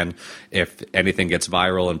watch it again if anything gets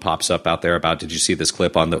viral and pops up out there about, did you see this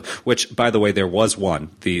clip on which, by the way, there was one.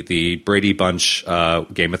 The Brady Bunch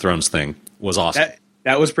Game of Thrones thing was awesome.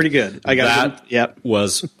 That was pretty good. That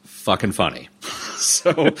was fucking funny.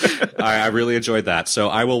 So I really enjoyed that. So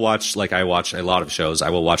I will watch, like I watch a lot of shows, I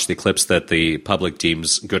will watch the clips that the public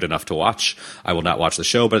deems good enough to watch. I will not watch the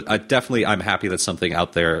show, but I'm happy that something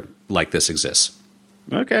out there like this exists.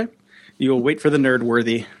 Okay. You will wait for the nerd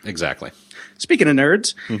worthy. Exactly. Speaking of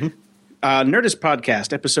nerds, Nerdist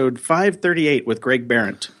Podcast, episode 538 with Greg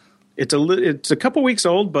Behrendt. It's a couple weeks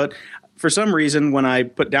old, but for some reason, when I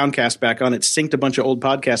put Downcast back on, it synced a bunch of old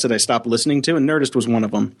podcasts that I stopped listening to, and Nerdist was one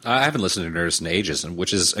of them. I haven't listened to Nerdist in ages, and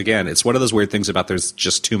which is, again, it's one of those weird things about there's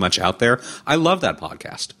just too much out there. I love that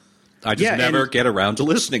podcast. I just never get around to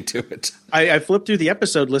listening to it. I flipped through the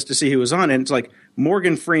episode list to see who was on, and it's like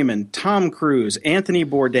Morgan Freeman, Tom Cruise, Anthony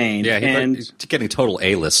Bourdain. Yeah, he's getting total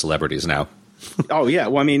A-list celebrities now. Oh, yeah.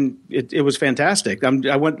 Well, I mean, it was fantastic. I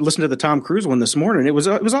went and listened to the Tom Cruise one this morning. It was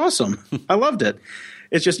awesome. I loved it.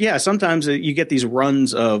 It's just, sometimes you get these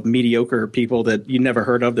runs of mediocre people that you never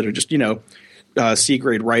heard of that are just,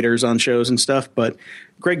 C-grade writers on shows and stuff. But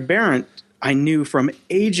Greg Behrendt, I knew from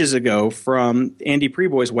ages ago from Andy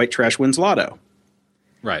Preboy's White Trash Wins Lotto.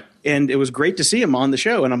 Right. And it was great to see him on the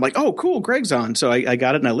show. And I'm like, oh, cool, Greg's on. So I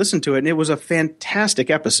got it and I listened to it. And it was a fantastic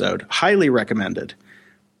episode. Highly recommended.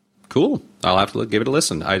 Cool. I'll have to give it a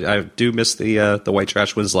listen. I do miss the White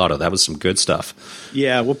Trash Wins Lotto. That was some good stuff.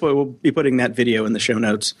 Yeah, we'll be putting that video in the show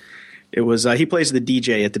notes. It was he plays the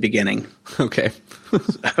DJ at the beginning. Okay.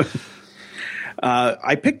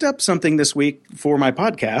 I picked up something this week for my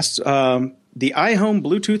podcast, the iHome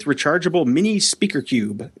Bluetooth rechargeable mini speaker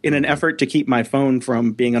cube, in an effort to keep my phone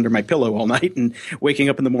from being under my pillow all night and waking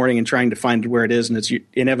up in the morning and trying to find where it is, and it's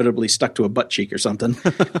inevitably stuck to a butt cheek or something.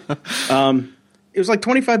 It was like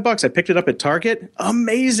 $25. I picked it up at Target.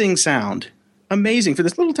 Amazing sound. Amazing for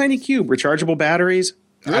this little tiny cube. Rechargeable batteries.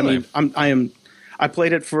 Really? I mean, I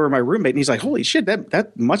played it for my roommate, and he's like, "Holy shit,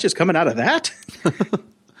 that much is coming out of that."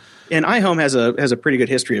 And iHome has a pretty good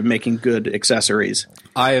history of making good accessories.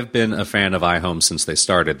 I have been a fan of iHome since they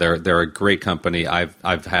started. They're a great company.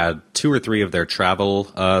 I've had 2 or 3 of their travel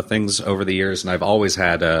things over the years, and I've always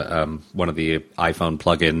had one of the iPhone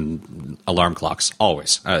plug-in alarm clocks.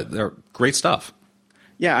 Always, they're great stuff.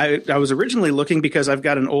 Yeah, I was originally looking because I've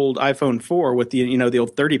got an old iPhone 4 with the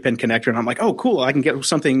old 30-pin connector, and I'm like, oh, cool, I can get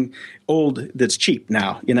something old that's cheap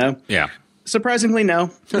now, Yeah. Surprisingly,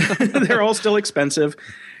 no. They're all still expensive.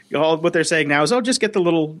 all what they're saying now is, just get the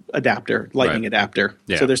little adapter, lightning adapter.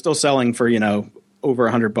 Yeah. So they're still selling for, over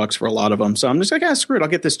 $100 for a lot of them. So I'm just like, screw it. I'll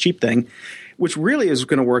get this cheap thing, which really is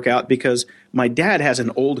going to work out because my dad has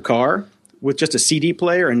an old car with just a CD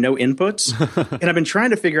player and no inputs. And I've been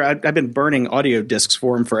trying to figure out, I've been burning audio discs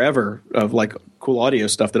for him forever of like cool audio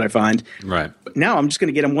stuff that I find. Right. But now I'm just going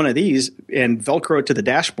to get him one of these and Velcro it to the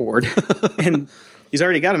dashboard. And he's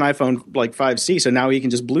already got an iPhone like 5C, so now he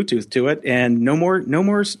can just Bluetooth to it and no more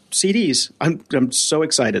CDs. I'm so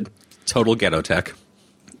excited. Total ghetto tech.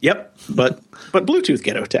 Yep, but Bluetooth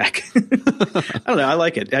ghetto tech. I don't know. I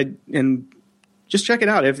like it. And just check it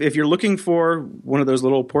out. If you're looking for one of those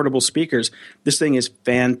little portable speakers, this thing is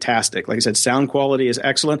fantastic. Like I said, sound quality is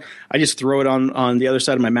excellent. I just throw it on the other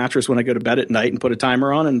side of my mattress when I go to bed at night and put a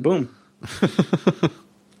timer on, and boom.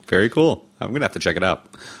 Very cool. I'm going to have to check it out.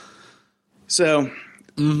 So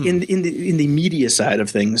in the media side of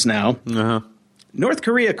things now, North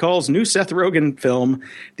Korea calls new Seth Rogen film,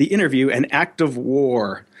 The Interview, an act of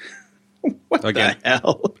war. What the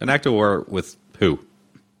hell? An act of war with who?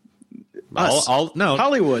 Us. No.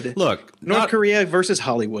 Hollywood. Look. North Korea versus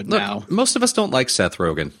Hollywood now. Most of us don't like Seth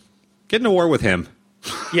Rogen. Get in a war with him.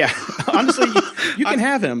 Yeah. Honestly, you can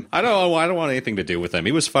have him. I don't want anything to do with him.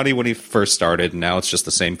 He was funny when he first started, and now it's just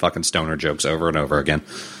the same fucking stoner jokes over and over again.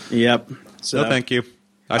 Yep. So thank you.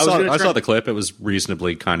 I saw the clip. It was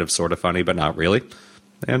reasonably kind of sort of funny, but not really.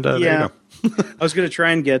 And there you go. I was going to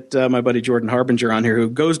try and get my buddy Jordan Harbinger on here, who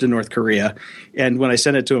goes to North Korea. And when I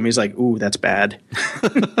sent it to him, he's like, "Ooh, that's bad."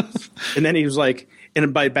 And then he was like,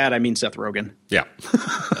 and by bad, I mean Seth Rogen. Yeah.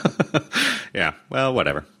 Yeah. Well,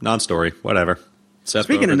 whatever. Non-story. Whatever. Seth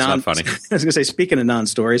Speaking Rogen's of not funny. I was going to say, speaking of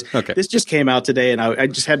non-stories, this just came out today, and I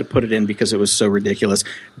just had to put it in because it was so ridiculous.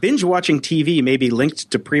 Binge watching TV may be linked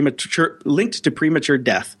to premature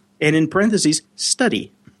death, and in parentheses,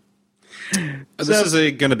 study. This is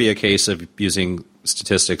going to be a case of using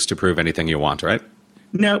statistics to prove anything you want, right?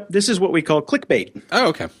 No, this is what we call clickbait. Oh,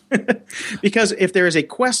 okay. Because if there is a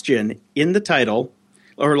question in the title,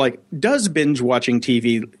 or like, does binge watching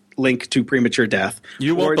TV link to premature death?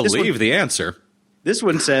 You won't believe the answer. This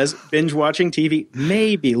one says binge watching TV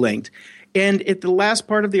may be linked. And at the last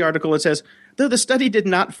part of the article, it says, though the study did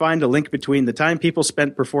not find a link between the time people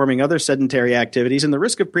spent performing other sedentary activities and the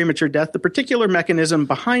risk of premature death, the particular mechanism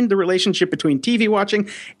behind the relationship between TV watching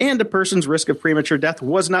and a person's risk of premature death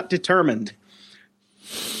was not determined.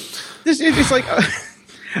 It's like,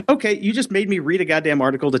 okay, you just made me read a goddamn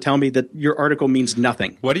article to tell me that your article means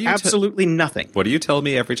nothing. What do you Absolutely nothing. What do you tell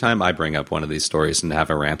me every time I bring up one of these stories and have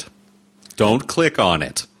a rant? Don't click on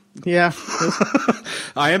it. Yeah.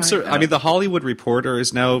 I mean, the Hollywood Reporter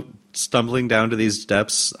is now stumbling down to these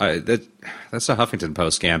depths. That's a Huffington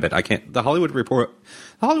Post gambit. I can't. The Hollywood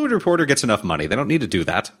Reporter gets enough money. They don't need to do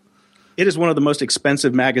that. It is one of the most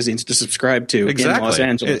expensive magazines to subscribe to in Los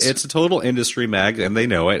Angeles. It's a total industry mag, and they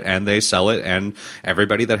know it, and they sell it, and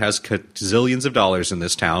everybody that has zillions of dollars in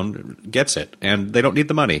this town gets it, and they don't need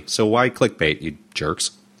the money. So why clickbait, you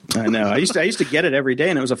jerks? I know. I used to get it every day,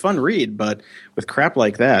 and it was a fun read, but with crap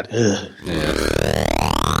like that,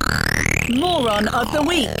 Moron of the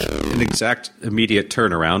week. An exact immediate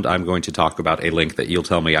turnaround. I'm going to talk about a link that you'll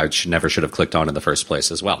tell me I never should have clicked on in the first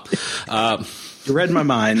place as well. You read my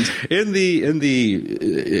mind.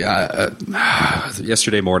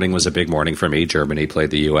 Yesterday morning was a big morning for me. Germany played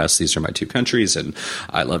the U.S. These are my two countries, and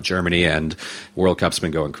I love Germany, and World Cup's been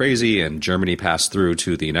going crazy, and Germany passed through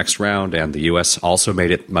to the next round, and the U.S. also made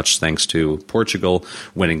it, much thanks to Portugal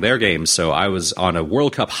winning their game. So I was on a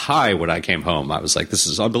World Cup high when I came home. I was like, this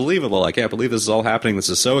is unbelievable. I can't believe this is all happening. This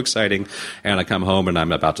is so exciting. And I come home, and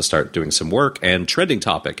I'm about to start doing some work, and trending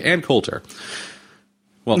topic, Ann Coulter.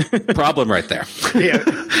 Well, problem right there. Yeah,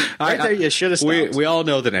 right there you should have stopped. We all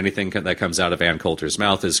know that anything that comes out of Ann Coulter's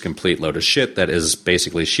mouth is a complete load of shit that is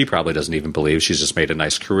basically she probably doesn't even believe. She's just made a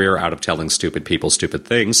nice career out of telling stupid people stupid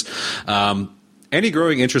things. Any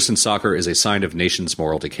growing interest in soccer is a sign of nation's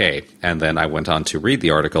moral decay. And then I went on to read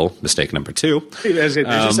the article, mistake number 2. There's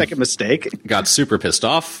a second mistake. Got super pissed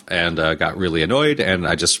off and got really annoyed. And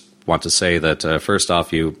I just want to say that, first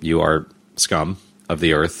off, you are scum of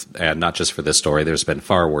the earth, and not just for this story. There's been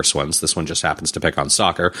far worse ones. This one just happens to pick on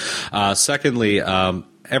soccer. Secondly,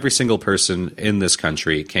 every single person in this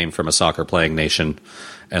country came from a soccer-playing nation,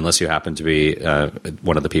 unless you happen to be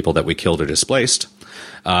one of the people that we killed or displaced.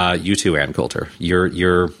 You too, Ann Coulter.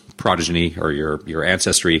 Your progeny or your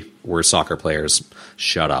ancestry were soccer players.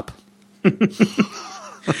 Shut up.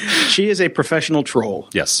 She is a professional troll.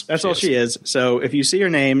 Yes. That's all she is. So if you see her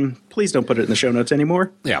name, please don't put it in the show notes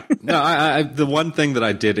anymore. Yeah. No, the one thing that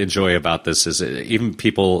I did enjoy about this is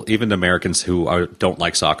even Americans who don't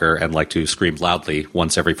like soccer and like to scream loudly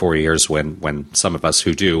once every 4 years when some of us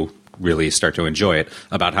who do really start to enjoy it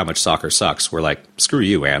about how much soccer sucks, we're like, screw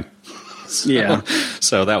you, Anne. Yeah.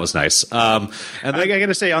 So that was nice. And then, I got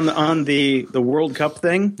to say on the World Cup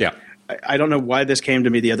thing. Yeah. I don't know why this came to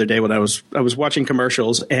me the other day when I was watching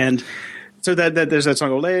commercials, and so that there's that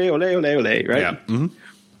song, ole, ole, ole, ole, right? Yeah. Mm-hmm.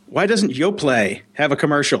 Why doesn't YoPlay have a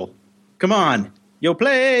commercial? Come on,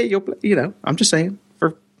 YoPlay, YoPlay. You know, I'm just saying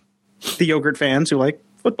for the yogurt fans who like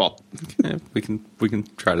football. Yeah, we can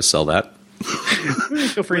try to sell that.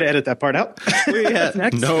 Feel free to edit that part out.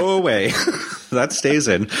 No way. That stays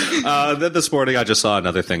in. Then this morning I just saw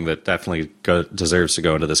another thing that definitely deserves to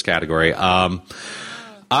go into this category.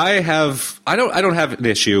 I don't have an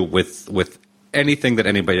issue with anything that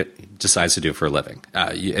anybody decides to do for a living.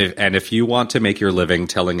 And if you want to make your living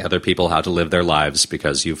telling other people how to live their lives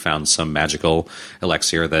because you found some magical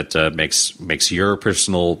elixir that makes your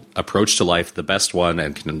personal approach to life the best one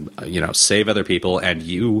and can save other people, and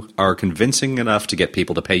you are convincing enough to get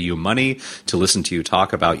people to pay you money to listen to you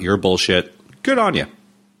talk about your bullshit, good on you.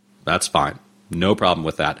 That's fine. No problem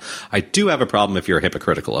with that. I do have a problem if you're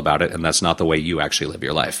hypocritical about it, and that's not the way you actually live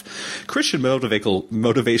your life. Christian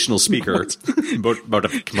motivational speaker.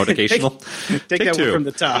 Motivational? Take that one from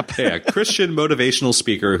the top. Yeah, Christian motivational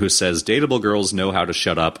speaker who says dateable girls know how to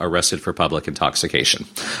shut up, arrested for public intoxication.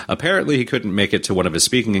 Apparently, he couldn't make it to one of his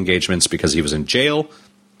speaking engagements because he was in jail.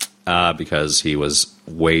 Because he was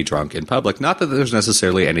way drunk in public. Not that there's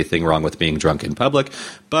necessarily anything wrong with being drunk in public,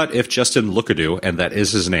 but if Justin Lookadoo, and that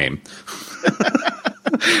is his name,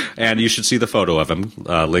 and you should see the photo of him,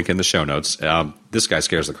 link in the show notes, this guy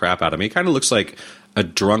scares the crap out of me. He kind of looks like a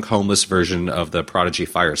drunk, homeless version of the Prodigy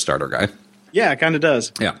Firestarter guy. Yeah, it kind of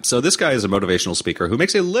does. Yeah, so this guy is a motivational speaker who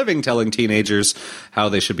makes a living telling teenagers how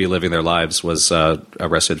they should be living their lives, was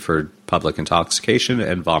arrested for public intoxication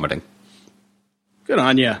and vomiting. Good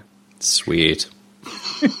on you. Sweet.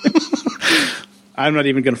 I'm not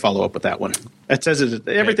even going to follow up with that one. It says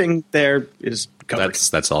everything there is covered.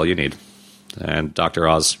 That's all you need. And Dr.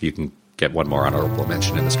 Oz, you can get one more honorable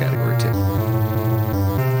mention in this category too.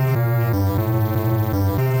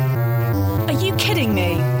 Are you kidding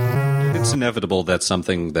me? It's inevitable that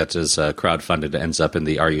something that is crowdfunded ends up in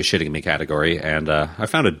the "Are you shitting me" category, and I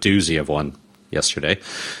found a doozy of one yesterday.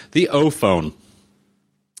 The O-Phone.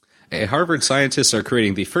 Harvard scientists are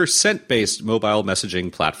creating the first scent-based mobile messaging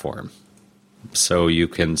platform. So you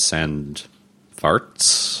can send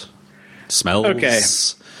farts, smells. Okay.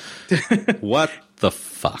 What the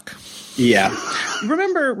fuck? Yeah.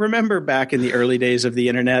 Remember back in the early days of the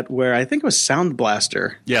internet where I think it was Sound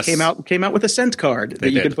Blaster came out with a scent card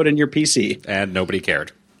that you could put in your PC. And nobody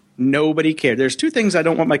cared. Nobody cared. There's two things I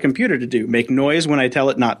don't want my computer to do: make noise when I tell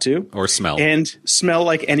it not to, or smell, and smell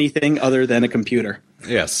like anything other than a computer.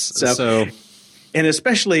 Yes. So and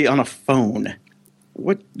especially on a phone.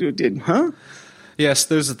 What did? Huh? Yes,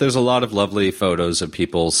 there's a lot of lovely photos of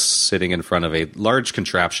people sitting in front of a large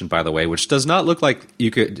contraption, by the way, which does not look like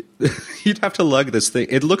you could. You'd have to lug this thing.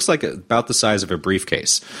 It looks like about the size of a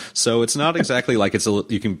briefcase, so it's not exactly like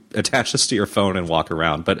you can attach this to your phone and walk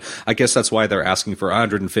around. But I guess that's why they're asking for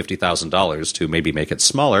 $150,000 to maybe make it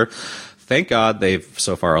smaller. Thank God they've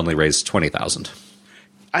so far only raised $20,000.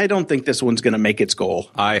 I don't think this one's going to make its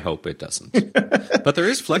goal. I hope it doesn't. But there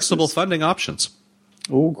is flexible funding options.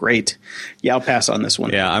 Oh, great. Yeah, I'll pass on this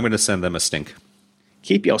one. Yeah, I'm going to send them a stink.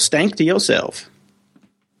 Keep your stank to yourself.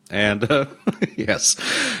 And, yes.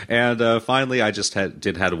 And finally, I just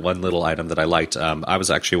had one little item that I liked. I was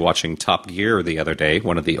actually watching Top Gear the other day,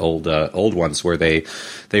 one of the old ones, where they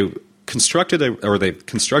constructed a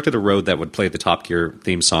road that would play the Top Gear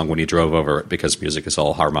theme song when you drove over it, because music is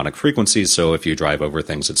all harmonic frequencies. So if you drive over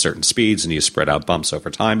things at certain speeds and you spread out bumps over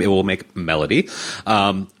time, it will make melody.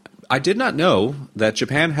 I did not know that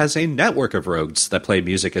Japan has a network of roads that play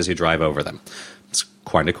music as you drive over them. It's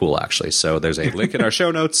kind of cool, actually. So there's a link in our show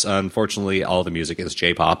notes. Unfortunately, all the music is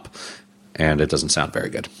J-pop, and it doesn't sound very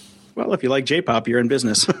good. Well, if you like J-pop, you're in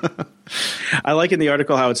business. I like in the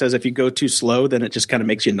article how it says if you go too slow, then it just kind of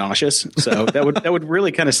makes you nauseous. So that would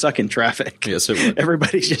really kind of suck in traffic. Yes, it would.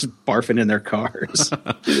 Everybody's just barfing in their cars.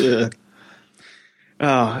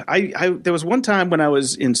 There was one time when I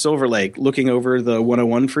was in Silver Lake looking over the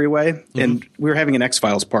 101 freeway, and we were having an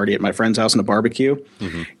X-Files party at my friend's house in a barbecue.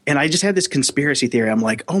 And I just had this conspiracy theory. I'm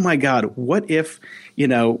like, oh my God, what if,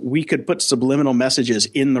 we could put subliminal messages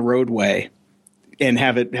in the roadway and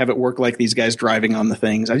have it work like these guys driving on the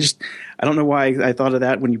things. I don't know why I thought of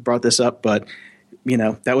that when you brought this up, but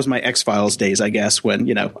that was my X-Files days, I guess,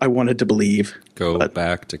 when, I wanted to believe. Go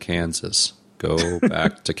back to Kansas. Go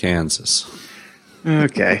back to Kansas.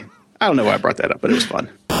 Okay. I don't know why I brought that up, but it was fun.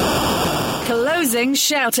 Closing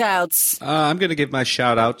shout-outs. I'm going to give my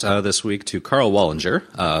shout-out this week to Carl Wallinger,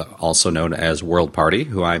 also known as World Party,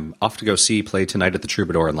 who I'm off to go see play tonight at the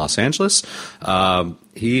Troubadour in Los Angeles.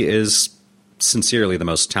 He is sincerely the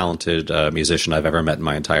most talented musician I've ever met in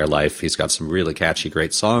my entire life. He's got some really catchy,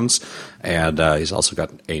 great songs, and he's also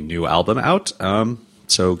got a new album out.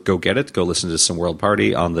 So go get it. Go listen to some World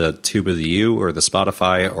Party on the Tube of the U or the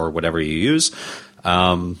Spotify or whatever you use.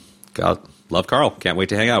 God, love Carl. Can't wait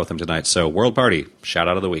to hang out with him tonight. So World Party, shout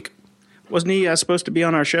out of the week. Wasn't he supposed to be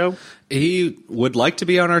on our show? He would like to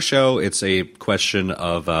be on our show. It's a question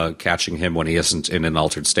of catching him when he isn't in an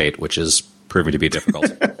altered state, which is proving to be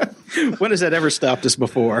difficult. When has that ever stopped us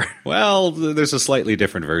before? Well, there's a slightly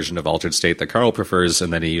different version of altered state that Carl prefers,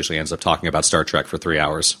 and then he usually ends up talking about Star Trek for 3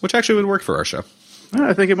 hours, which actually would work for our show.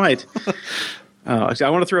 I think it might. I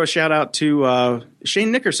want to throw a shout out to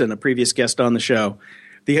Shane Nickerson, a previous guest on the show.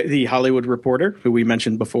 The Hollywood Reporter, who we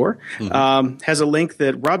mentioned before, has a link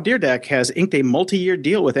that Rob Dyrdek has inked a multi-year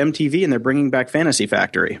deal with MTV, and they're bringing back Fantasy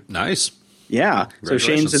Factory. Nice. Yeah. So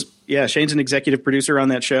Shane's an executive producer on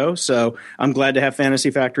that show. So I'm glad to have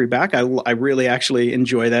Fantasy Factory back. I really actually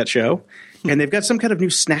enjoy that show. And they've got some kind of new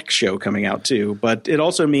snack show coming out too. But it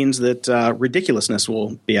also means that Ridiculousness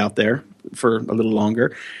will be out there for a little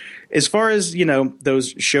longer. As far as,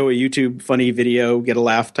 those show a YouTube funny video, get a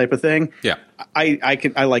laugh type of thing. Yeah.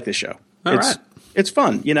 I like this show. All right. It's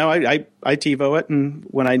fun. I TiVo it, and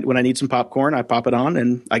when I need some popcorn, I pop it on,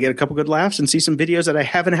 and I get a couple good laughs and see some videos that I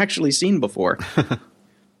haven't actually seen before.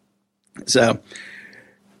 So,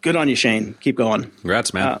 good on you, Shane. Keep going.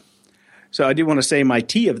 Congrats, man. So I do want to say my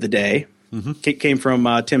tea of the day came from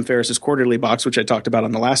Tim Ferriss's Quarterly Box, which I talked about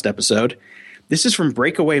on the last episode. This is from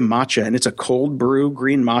Breakaway Matcha, and it's a cold brew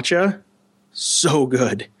green matcha. So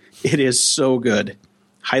good. It is so good.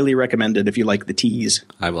 Highly recommended if you like the teas.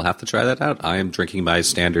 I will have to try that out. I am drinking my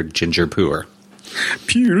standard ginger puer.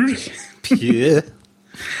 Pure. Pure.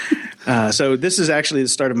 So this is actually the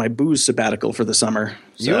start of my booze sabbatical for the summer.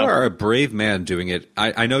 So. You are a brave man doing it.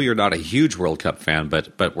 I know you're not a huge World Cup fan,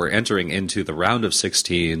 but we're entering into the round of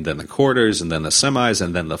 16, then the quarters, and then the semis,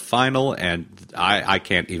 and then the final, and I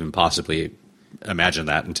can't even possibly imagine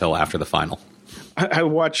that until after the final. I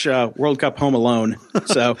watch World Cup Home Alone,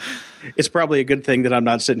 so it's probably a good thing that I'm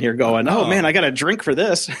not sitting here going, oh man, I got a drink for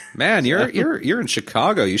this. Man, you're in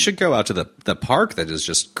Chicago. You should go out to the park that is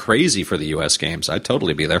just crazy for the U.S. games. I'd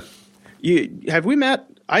totally be there. Have we met?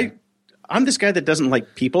 I'm this guy that doesn't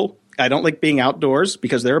like people. I don't like being outdoors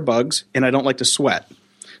because there are bugs, and I don't like to sweat.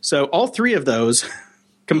 So all three of those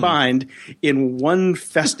combined in one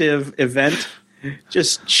festive event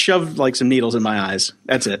just shoved like some needles in my eyes.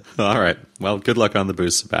 That's it. All right. Well, good luck on the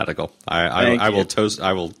booze sabbatical. I will toast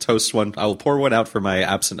one. I will pour one out for my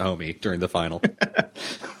absent homie during the final.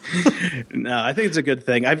 No, I think it's a good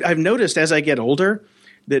thing. I've noticed as I get older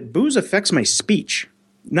that booze affects my speech.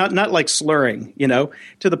 Not like slurring,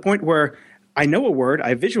 to the point where I know a word,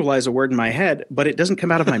 I visualize a word in my head, but it doesn't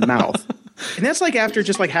come out of my mouth. And that's like after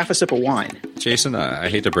just like half a sip of wine. Jason, I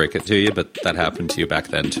hate to break it to you, but that happened to you back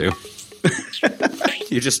then too.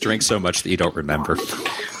 You just drink so much that you don't remember.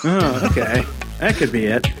 Oh, okay. That could be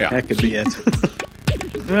it. Yeah. That could be it.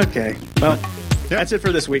 Okay. Well, that's it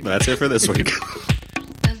for this week. That's it for this week.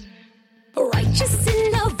 Righteous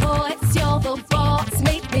in the voice, you're the boss.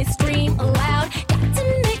 Make me scream aloud. Got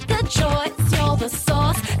to make a choice, you're the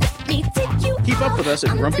sauce. Let me take you. Keep up with us at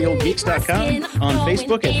grumpyoldgeeks.com, on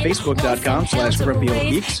Facebook at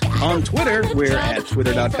facebook.com/grumpyoldgeeks, on Twitter, we're at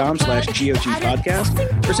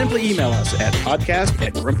twitter.com/GOGpodcast, or simply email us at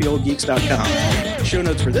podcast@grumpyoldgeeks.com. Show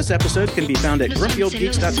notes for this episode can be found at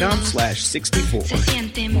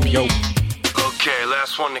grumpyoldgeeks.com/64. Yo. Okay,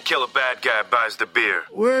 last one to kill a bad guy buys the beer.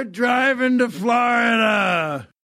 We're driving to Florida.